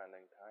like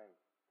spending time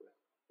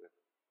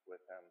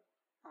with him.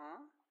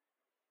 Huh?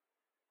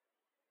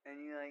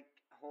 And you like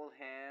hold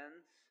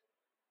hands,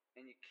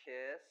 and you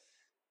kiss,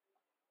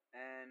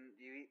 and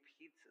you eat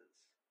pizzas.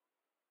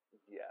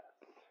 Yes.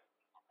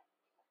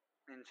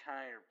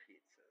 Entire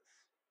pizzas.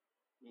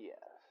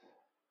 Yes.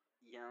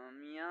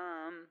 Yum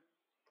yum.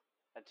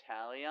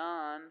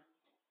 Italian.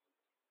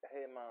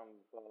 Hey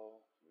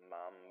mambo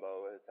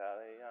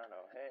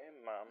Italiano. Hey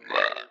mambo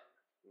I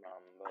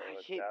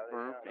keep Italiano.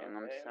 burping,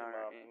 I'm hey,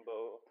 sorry.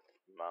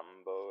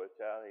 Mambo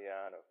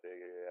Italiano.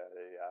 Figure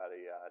yada yada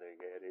yada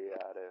yada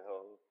yada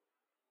ho.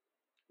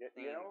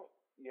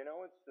 You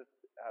know it's just,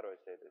 how do I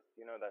say this?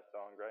 You know that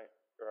song, right?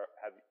 Or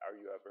are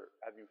you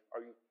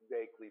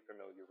vaguely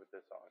familiar with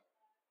this song?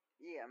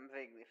 Yeah, I'm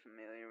vaguely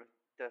familiar with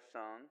the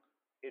song.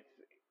 It's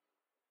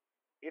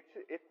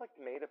like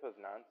made up of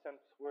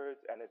nonsense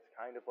words, and it's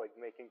kind of like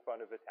making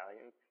fun of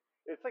Italians.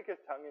 It's like a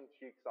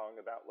tongue-in-cheek song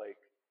about like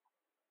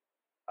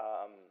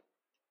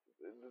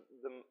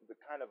the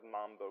kind of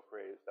mambo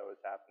craze that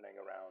was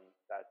happening around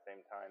that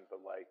same time,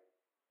 but like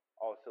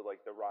also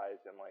like the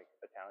rise in like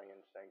Italian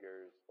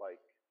singers,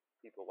 like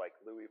people like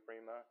Louis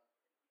Prima,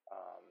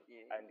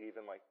 and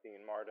even like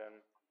Dean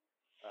Martin.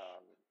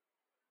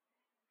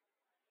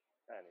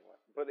 Anyway,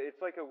 but it's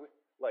like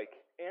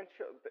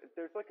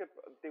there's like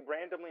they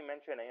randomly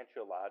mention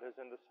enchiladas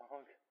in the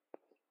song.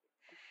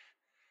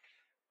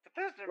 But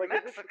those are like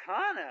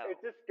Mexicano.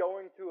 It's just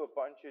going through a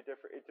bunch of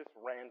different, it's just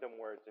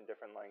random words in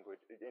different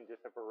languages, in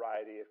just a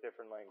variety of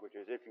different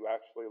languages. If you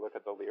actually look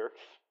at the lyrics,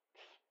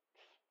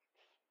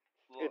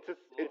 it's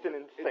an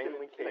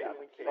insanely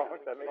chaotic song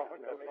that makes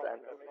no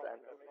sense.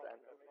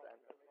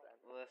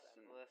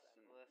 Listen.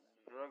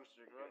 Drugs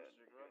are good.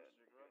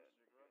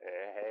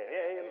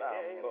 Hey,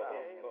 mambo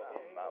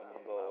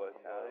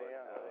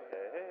Italiano.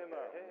 Hey,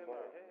 mambo.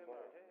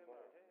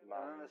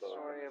 The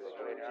story of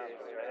OJ.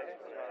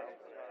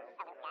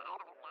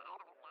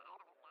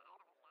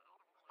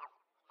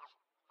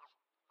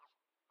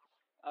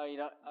 Oh, you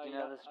know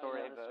the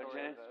story of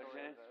OJ?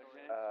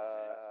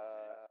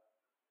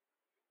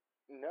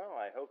 No,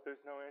 I hope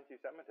there's no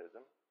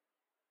anti-Semitism.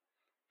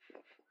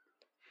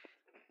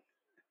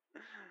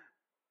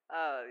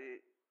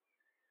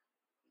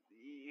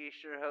 You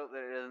sure hope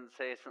that it doesn't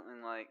say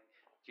something like,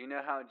 "Do you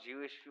know how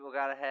Jewish people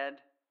got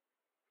ahead?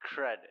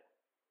 Credit."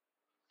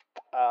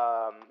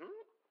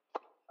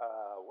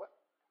 What?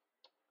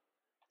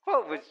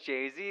 What was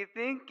Jay-Z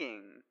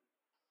thinking?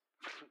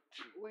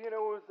 Well, it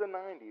was the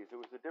 90s. It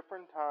was a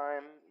different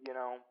time,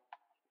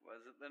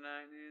 Was it the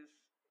 90s?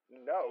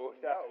 No,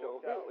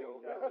 absolutely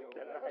not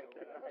the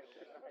 90s.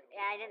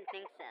 Yeah, I didn't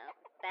think so.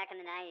 Back in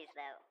the 90s,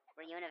 though,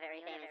 were you in a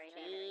very famous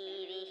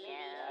TV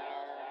show?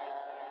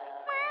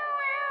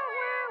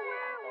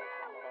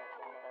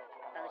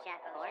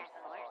 Bojack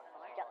Horseman.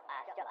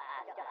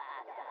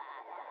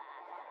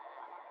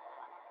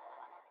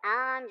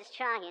 I'm just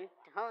trying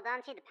to hold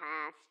on to the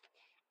past.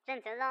 It's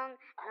been so long,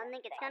 I don't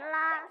think it's gonna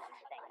last.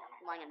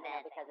 Lying in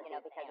bed. I came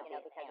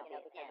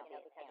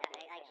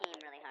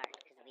really hard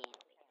because of the anal beads.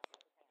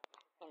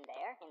 In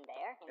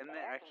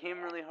there. I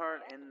came really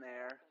hard in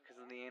there because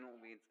of the anal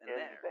beads.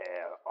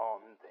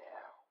 On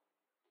there.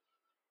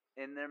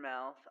 In their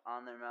mouth,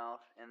 on their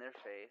mouth, in their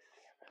face.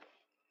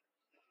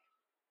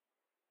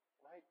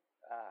 Right.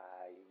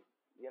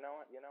 You know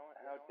what?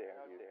 How dare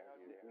you?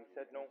 You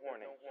said no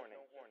horny.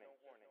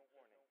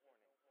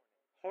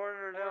 Horn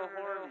or no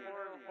horny.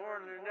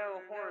 Horn or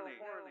no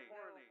horny.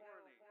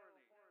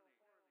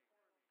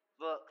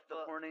 Look, the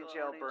horny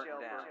jail burnt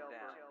down.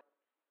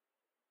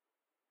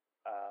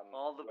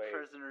 All the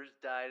prisoners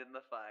died in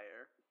the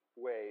fire.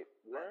 Wait,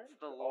 that's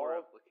the lore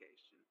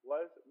application.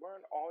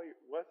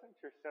 Wasn't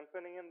your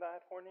symphony in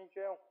that horny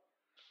jail?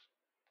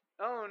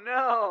 Oh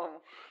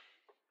no!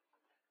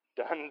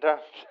 Dun dun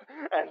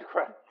and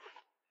credits.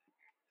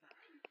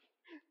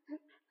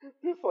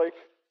 Just like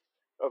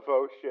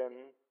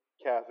Evotion,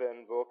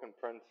 Kevin, Vulcan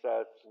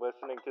Princess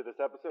listening to this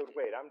episode.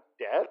 Wait, I'm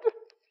dead?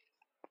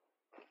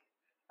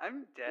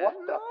 I'm dead? What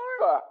the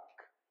fuck?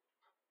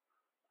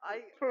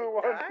 Who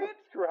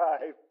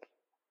unsubscribed?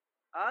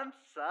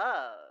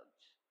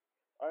 Unsubbed.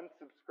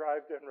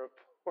 Unsubscribed and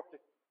reported.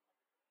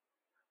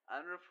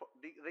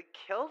 They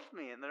killed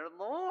me in their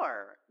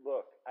lore.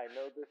 Look, I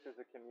know this is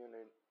a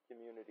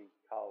community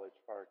college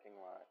parking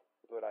lot,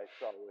 but I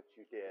saw what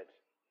you did,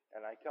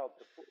 and I called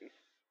the police.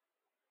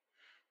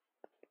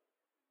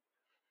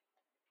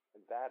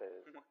 And that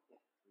is,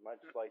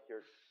 much like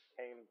your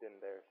Tamed in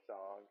There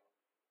song,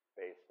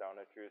 based on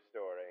a true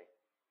story.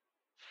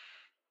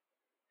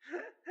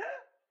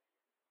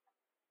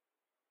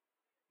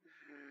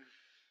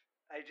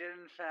 I did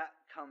in fact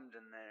come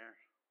in there.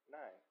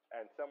 Nice.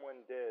 And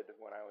someone did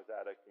when I was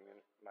at the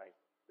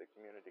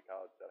community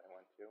college that I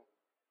went to,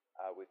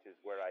 which is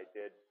where I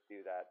did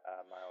do that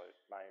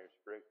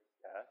Myers-Briggs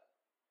test.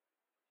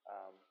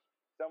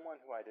 Someone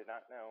who I did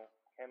not know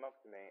came up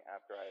to me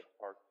after I had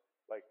parked,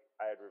 like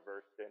I had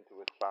reversed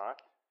into a spot.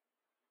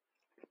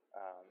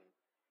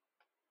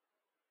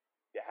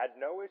 Had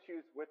no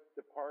issues with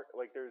the park.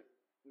 Like there's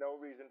no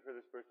reason for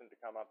this person to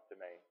come up to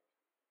me,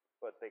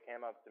 but they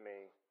came up to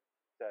me,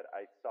 said,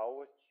 "I saw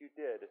what you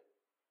did,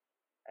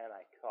 and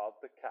I called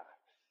the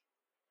cops."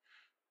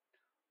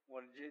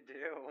 What did you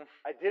do?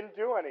 I didn't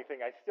do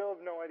anything. I still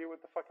have no idea what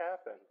the fuck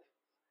happened.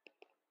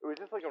 It was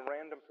just like a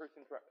random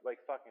person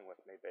fucking with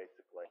me,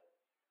 basically.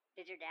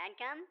 Did your dad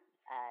come?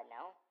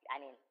 No.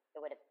 I mean, it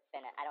would have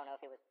been, I don't know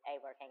if he was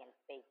A, working and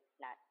B,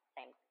 not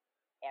same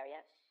area.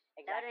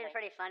 Exactly. That would have been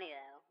pretty funny,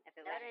 though. If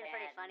it would have been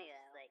pretty funny,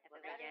 though. Like,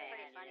 what we're doing,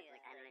 like,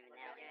 I don't even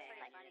know.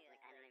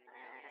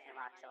 He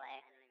walks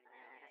away.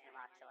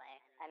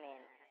 I mean,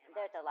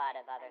 there's a lot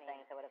of other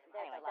things that would have, let's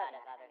put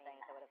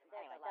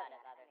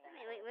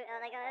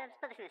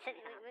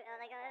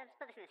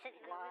this in the city.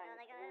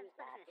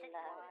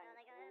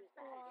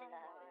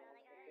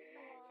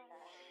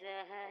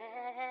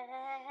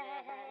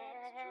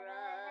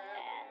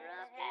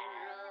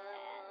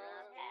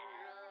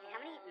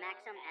 How many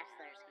Maxim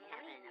Esslers can you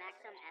have in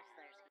Maxim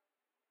Esslers?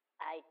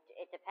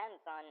 It depends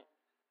on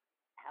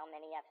how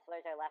many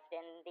Esslers are left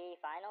in the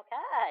final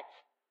cut.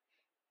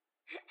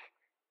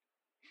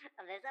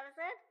 Of this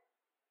episode?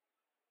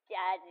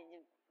 Yeah,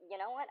 you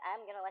know what?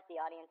 I'm gonna let the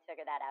audience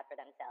figure that out for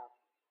themselves.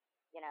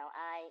 You know,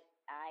 I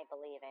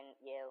believe in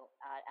you.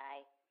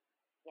 I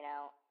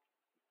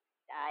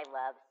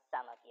love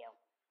some of you.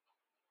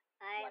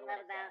 I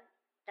love about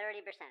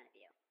 30% of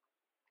you.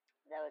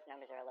 Those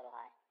numbers are a little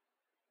high.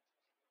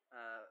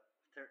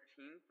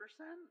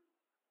 13%?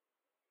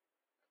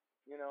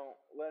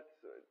 Let's,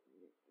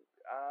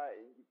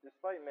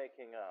 despite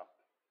making up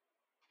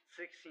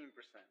 16%.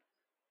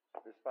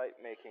 Despite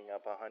making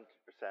up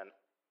 100%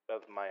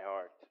 of my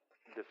heart,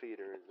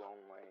 Defeater is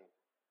only,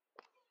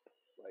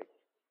 like,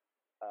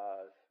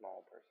 a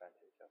small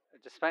percentage of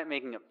it. Despite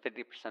making up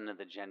 50% of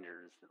the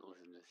genders that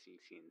listen to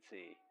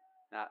CCNC.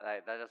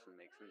 That doesn't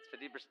make sense.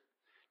 50%,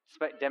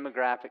 despite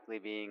demographically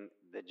being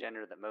the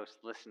gender that most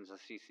listens to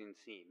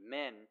CCNC,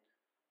 men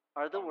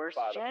are the worst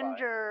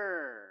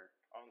gender.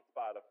 On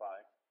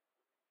Spotify.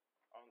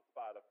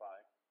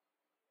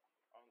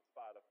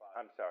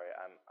 I'm sorry,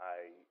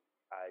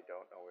 I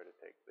don't know where to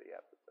take the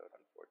episode,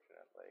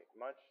 unfortunately.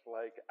 Much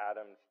like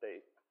Adam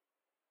State.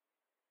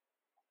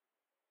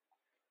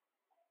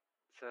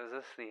 So is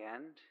this the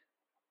end?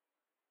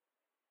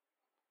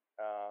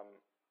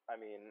 I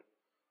mean,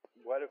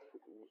 we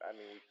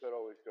could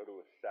always go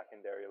to a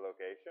secondary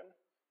location.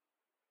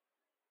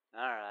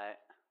 Alright.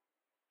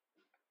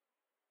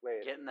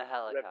 Wait. Get in the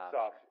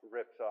helicopter.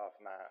 Rips off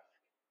mask.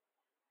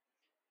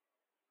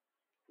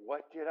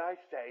 What did I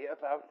say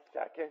about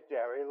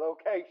secondary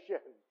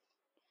locations?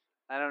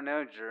 I don't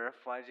know, Jerf.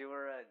 Why'd you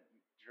wear a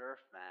Jerf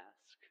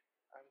mask?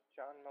 I'm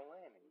John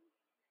Mulaney.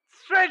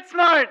 Straight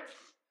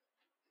smarts!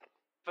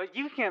 But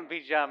you can't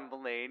be John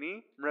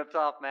Mulaney. Ripped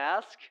off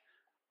mask.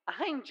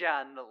 I'm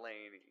John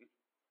Mulaney.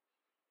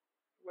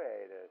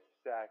 Wait a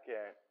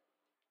second.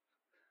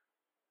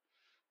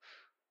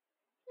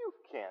 You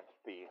can't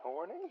be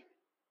horny.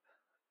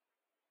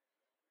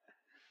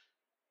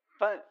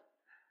 But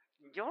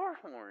you're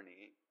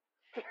horny.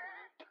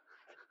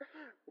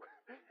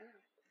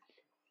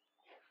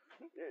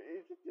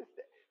 Is it just,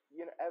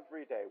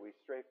 every day we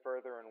stray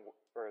further and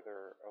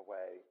further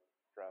away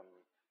from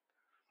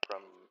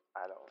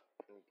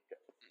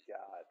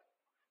God.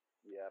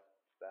 Yep,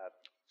 that.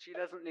 She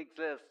doesn't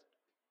exist.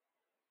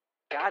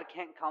 God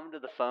can't come to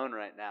the phone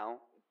right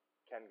now.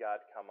 Can God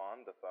come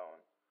on the phone?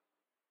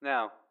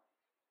 No.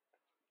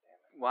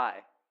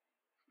 Why?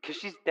 Because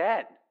she's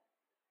dead.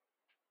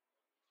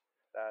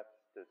 That's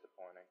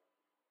disappointing.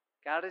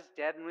 God is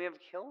dead and we have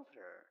killed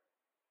her.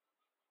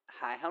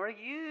 Hi, how are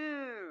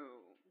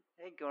you?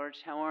 Hey,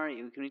 Gorge, how are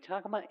you? Can we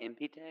talk about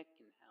Impitech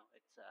and how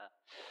it's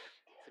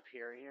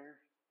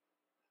superior?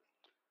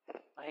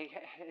 Like,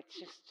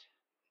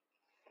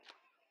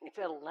 it's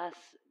a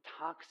less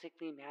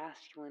toxically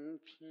masculine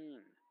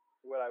peen.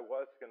 What I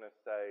was gonna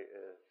say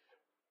is,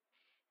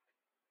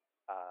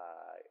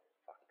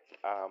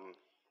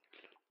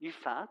 You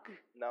fuck?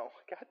 No,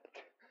 God.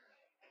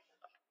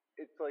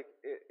 It's like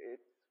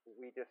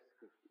we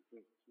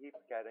keep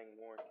getting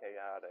more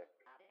chaotic.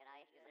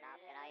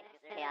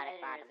 Chaotic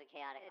bottom. It's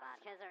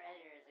because our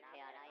editor is a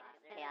chaotic bottom.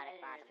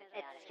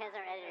 It's because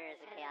our editor is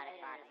a chaotic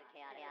bottom.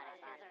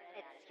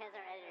 It's because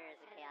our editor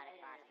is a chaotic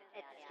bottom.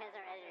 It's because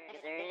our editor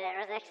is a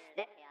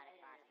chaotic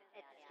bottom.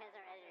 It's because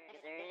our editor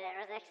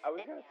is I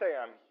was gonna say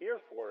I'm here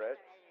for it.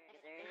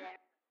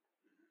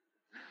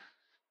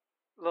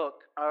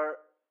 Look, our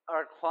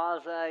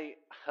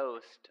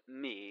quasi-host,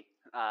 me,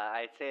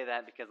 I say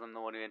that because I'm the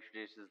one who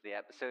introduces the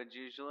episodes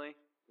usually.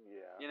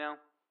 Yeah. You know?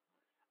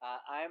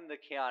 I'm the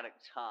chaotic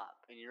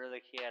top, and you're the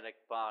chaotic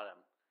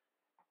bottom.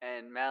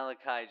 And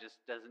Malachi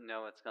just doesn't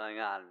know what's going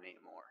on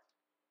anymore.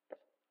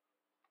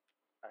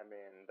 I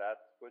mean,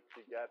 that's what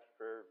you get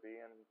for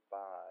being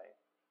bi.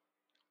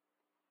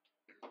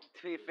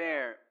 To be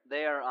fair,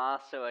 they are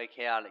also a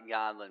chaotic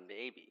godlin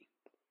baby.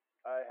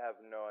 I have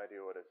no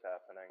idea what is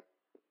happening.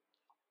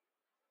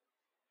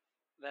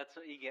 That's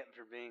what you get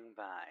for being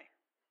bi.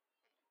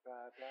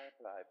 Bye, bye,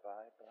 bye,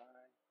 bye,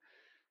 bye.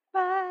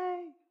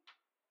 Bye!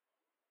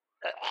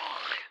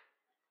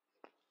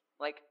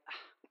 Like,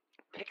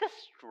 pick a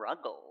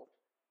struggle.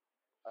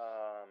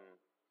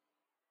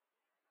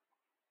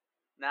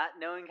 Not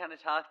knowing how to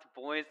talk to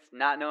boys,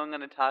 not knowing how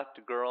to talk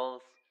to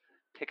girls.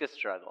 Pick a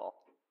struggle.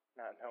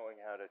 Not knowing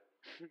how to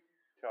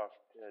talk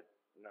to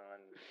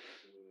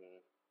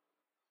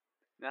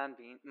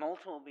non-beanie.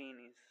 Multiple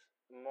beanies.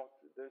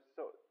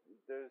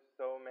 There's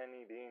so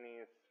many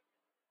beanies.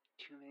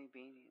 Too many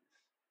beanies.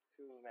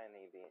 Too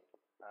many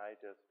beanies. I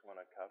just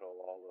want to cuddle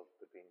all of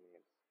the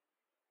beanies.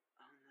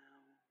 Oh no.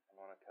 I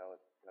want to cuddle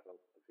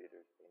the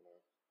feeder's beanie.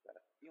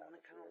 You want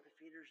to cuddle the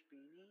feeder's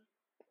beanie?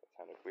 That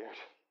sounded weird.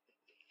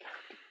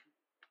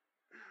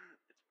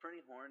 It's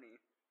pretty horny.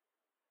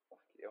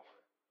 Fuck you.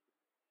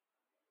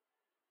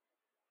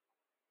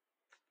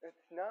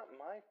 It's not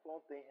my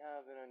fault they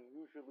have an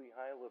unusually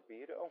high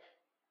libido.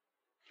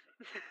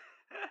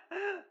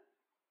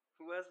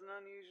 Who has an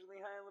unusually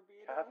high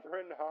libido?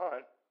 Catherine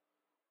Hahn.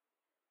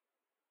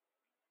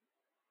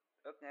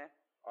 Okay.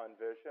 On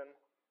Vision.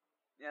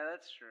 Yeah,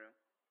 that's true.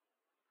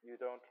 You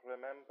don't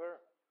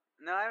remember?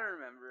 No, I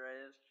remember.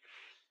 I just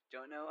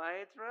don't know why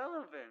it's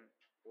relevant.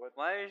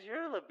 Why is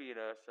your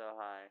libido so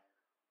high?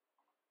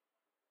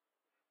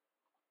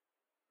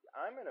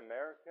 I'm an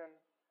American.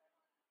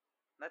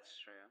 That's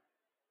true.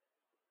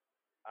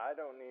 I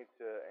don't need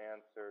to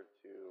answer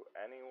to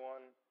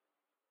anyone.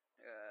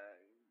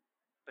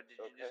 But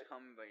did you just call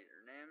me by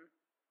your name?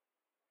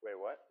 Wait,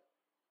 what?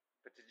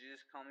 But did you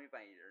just call me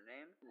by your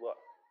name? Look,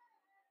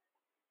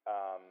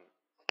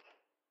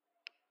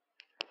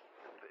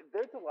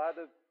 there's a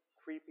lot of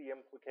creepy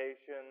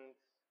implications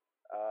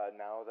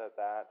now that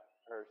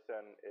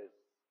person is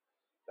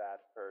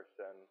that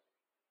person.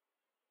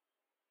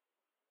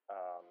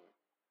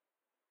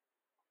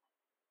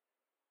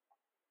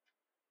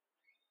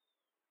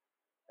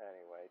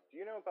 Anyway, do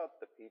you know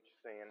about the peach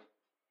scene?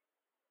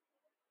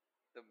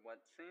 The what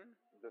scene?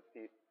 The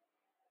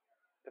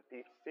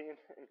peach scene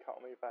in Call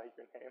Me By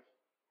Your Name.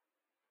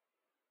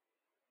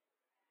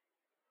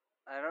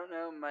 I don't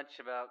know much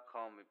about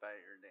Call Me By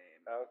Your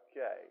Name.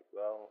 Okay,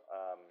 well,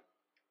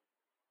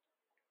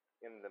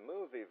 in the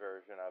movie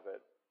version of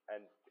it,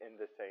 and in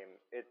the same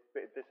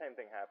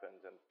thing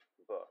happens in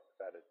the book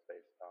that it's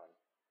based on.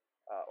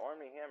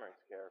 Armie Hammer's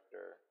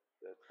character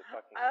The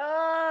fucking Oh.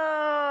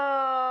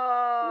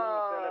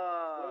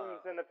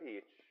 Plumes in a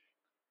peach.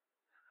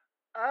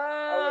 Oh.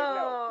 Oh wait,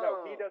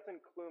 no, he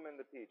doesn't Clume in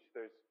the peach.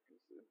 There's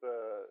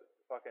the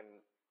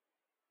fucking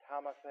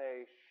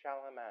Timothée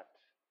Chalamet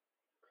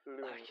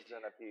plumes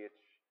in a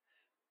peach,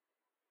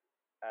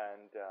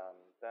 and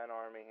then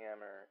Armie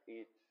Hammer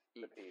eats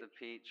the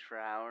peach for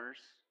hours.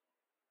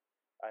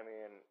 I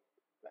mean,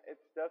 it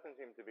doesn't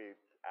seem to be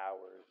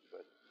hours,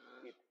 but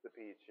eats the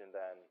peach and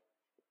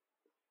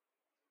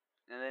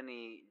then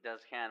he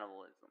does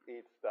cannibalism.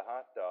 Eats the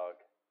hot dog.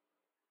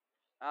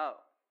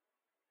 Oh.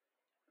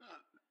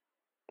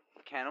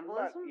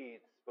 Cannibalism? Not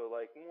eats, but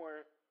like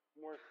more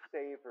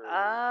savory.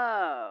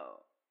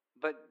 Oh.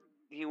 But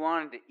he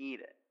wanted to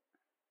eat it.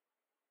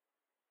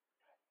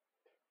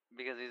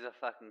 Because he's a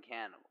fucking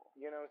cannibal.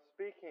 You know,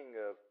 speaking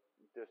of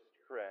this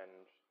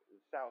cringe,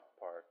 South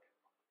Park.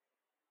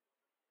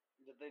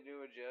 Did they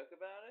do a joke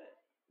about it?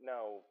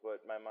 No,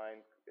 but my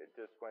mind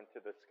just went to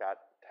the Scott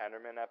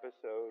Tenorman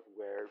episode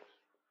where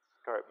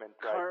Cartman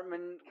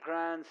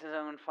grounds his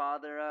own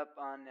father up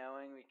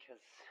unknowing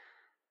because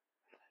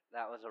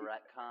that was a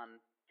retcon.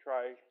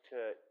 Try to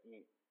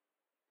eat.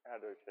 How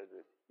do I say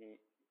this?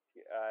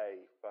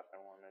 I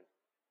fucking wanted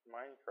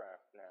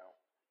Minecraft now.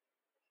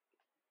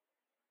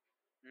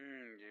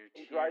 Dude,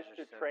 he tries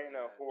to train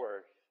a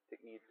horse to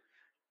eat.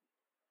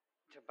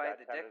 To bite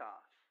the dick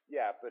off.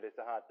 Yeah, but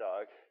it's a hot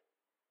dog.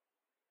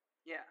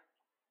 Yeah.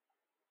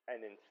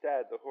 And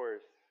instead, the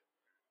horse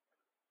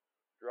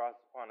draws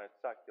upon it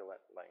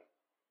succulently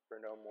for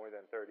no more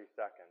than 30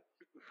 seconds.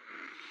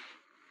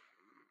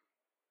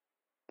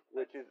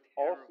 Which is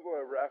also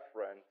a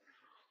reference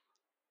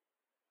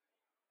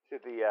to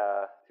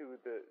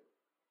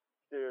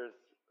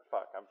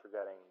I'm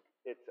forgetting.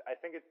 I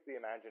think it's the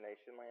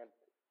Imagination Land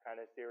kind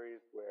of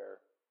series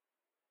where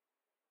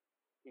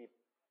he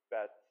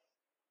bets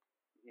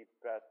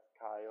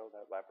Kyle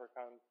that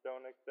leprechauns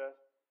don't exist.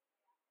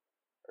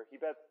 Or he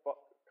bets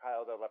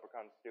Kyle that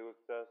leprechauns do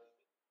exist,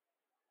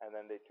 and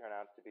then they turn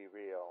out to be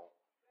real.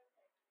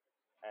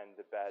 And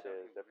the bet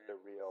is, if they're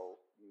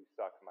real, you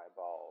suck my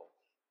balls.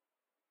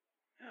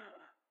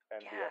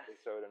 And the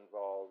episode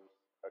involves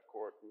a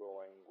court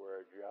ruling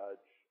where a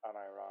judge,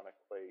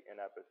 unironically,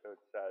 in episode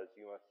says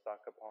you must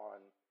suck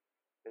upon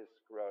his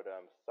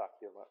scrotum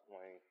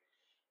succulently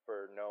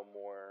for no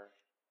more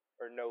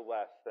or no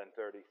less than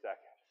 30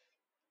 seconds.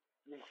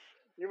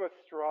 You must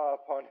straw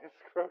upon his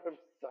scrotum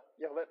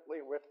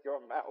succulently with your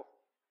mouth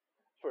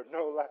for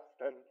no less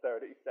than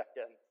 30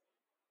 seconds.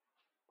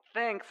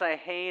 Thanks, I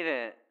hate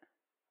it.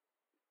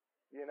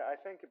 You know, I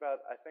think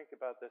about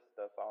this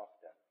stuff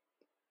often.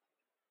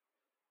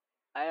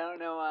 I don't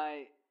know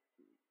why.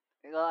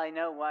 Well, I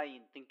know why you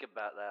think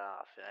about that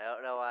often. I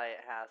don't know why it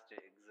has to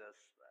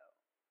exist, though.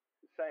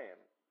 Same.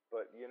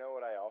 But you know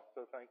what I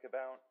also think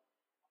about?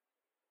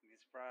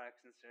 These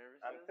products and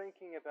services? I'm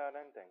thinking about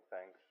ending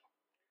things.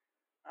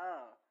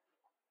 Oh.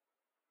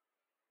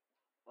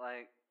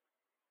 Like?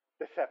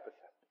 This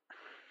episode.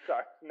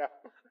 Sorry, no.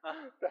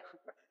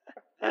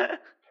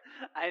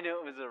 I knew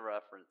it was a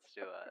reference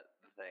to the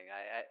thing.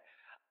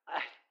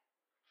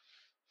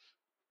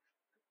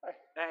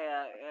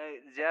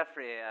 Hey,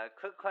 Jeffrey,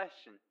 quick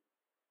question.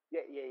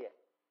 Yeah.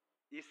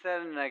 You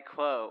said, and I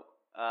quote,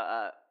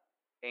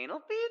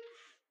 anal beads?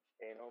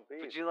 Anal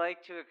beads. Would you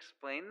like to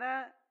explain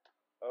that?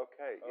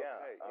 Okay, yeah.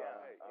 I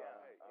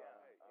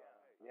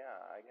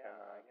can.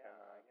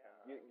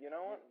 You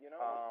know what?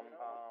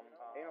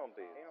 Anal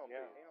beads. Anal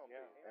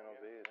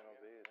beads.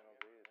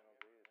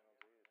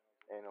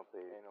 Anal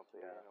beads.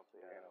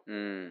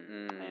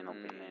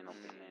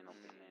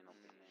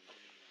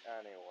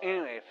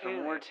 Anyway, for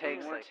more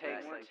takes like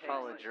that,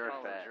 follow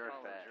Jerfat.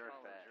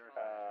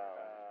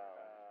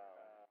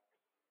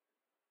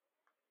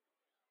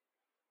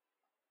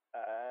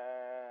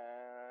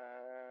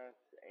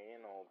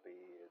 Anal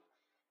beads.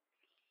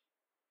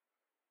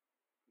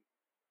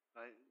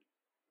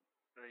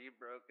 Are you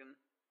broken?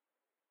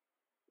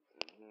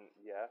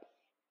 Yes.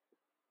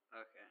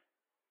 Okay.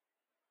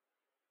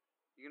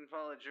 You can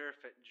follow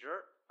Jerf at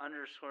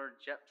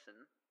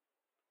Jerp_Jepson.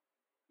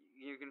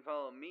 You can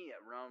follow me at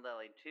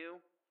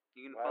RonaldLA2.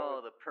 You can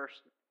follow the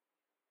person.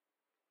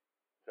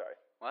 Sorry.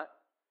 What?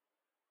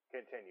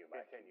 Continue.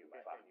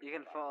 You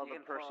can follow the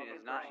person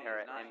who's not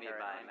here at MB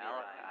by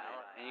Malachi.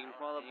 And you can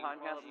follow the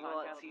podcast as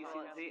well at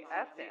CCFD.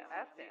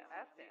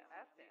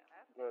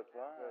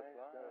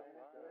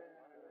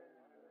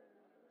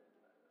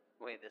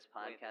 Wait, this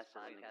podcast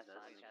doesn't exist?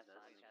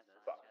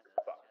 Fuck.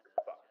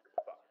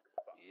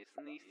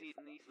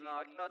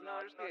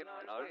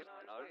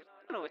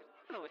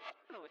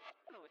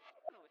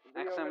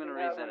 Next, I'm gonna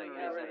read that.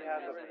 We already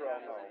have a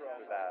promo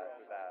for that.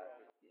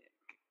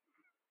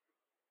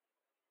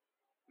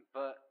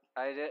 But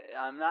I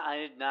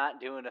did not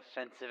do an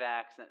offensive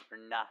accent for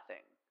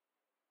nothing.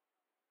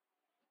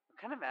 What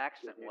kind of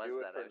accent was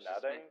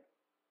that?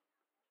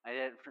 I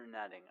did it for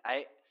nutting.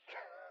 I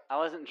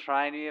wasn't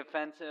trying to be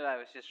offensive. I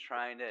was just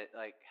trying to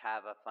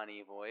have a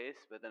funny voice.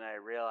 But then I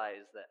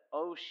realized that,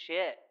 oh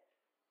shit,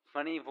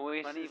 Funny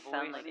voices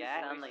sound like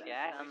That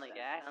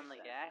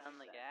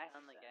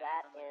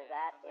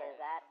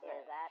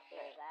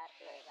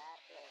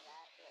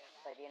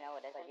But you know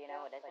what it is.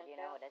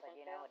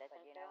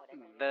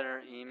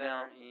 Better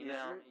email.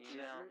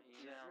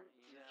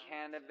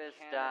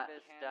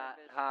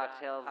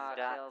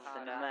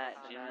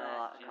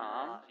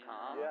 Cannabis.cocktails.cinema@gmail.com.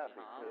 Yeah,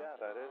 because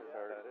that is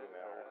our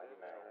email.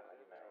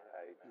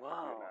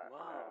 Wow.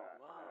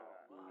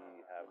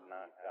 We have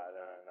not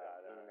gotten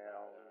an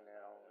email.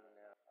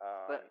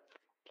 But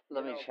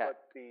let me check.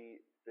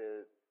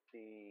 But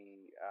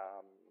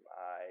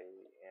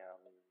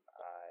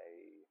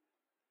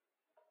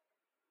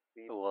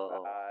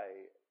Whoa. I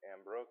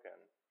am broken.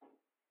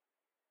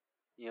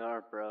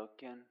 You're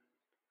broken.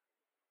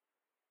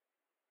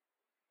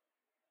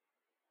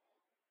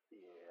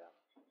 Yeah.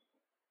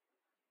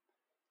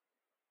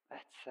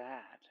 That's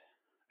sad.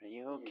 Are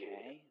you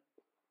okay?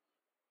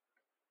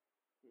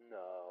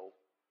 No.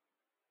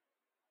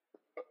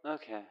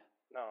 Okay.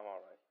 No, I'm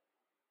alright.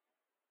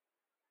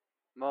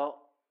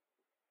 Well,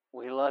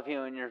 we love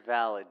you and you're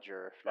valid,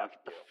 Jerf. Now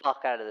get the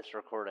fuck out of this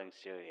recording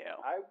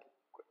studio. I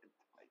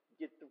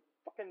get the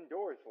fucking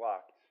doors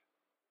locked.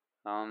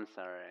 Oh, I'm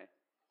sorry.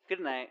 Good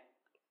night.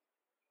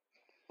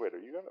 Wait, are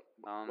you gonna?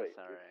 Oh, I'm wait,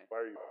 sorry. Why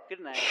are you? Good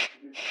night.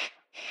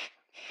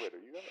 Wait, are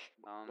you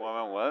gonna?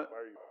 What? Why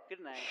are you?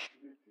 Good night.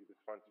 You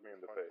just punched me in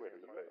the face.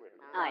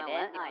 Oh, I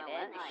did.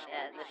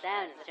 The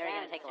sound is sure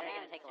gonna take a while.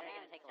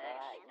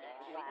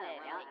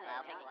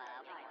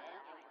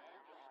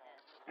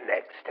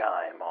 Next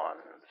time on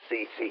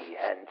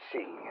CCNC,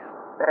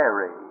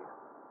 Barry.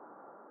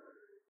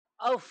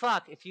 Oh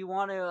fuck! If you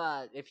want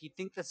to, if you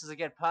think this is a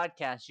good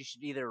podcast, you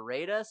should either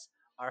rate us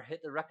or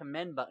hit the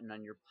recommend button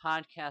on your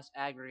podcast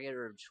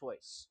aggregator of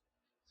choice.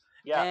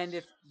 Yes. And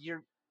if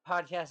your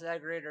podcast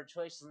aggregator of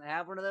choice doesn't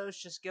have one of those,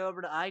 just go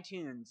over to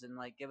iTunes and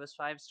give us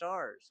 5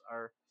 stars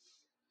or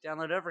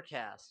download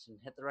Overcast and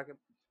hit the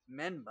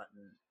recommend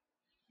button.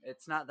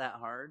 It's not that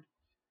hard.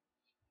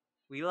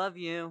 We love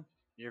you.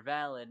 You're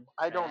valid.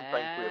 I don't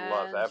think we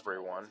love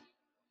everyone.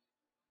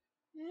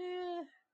 Yeah.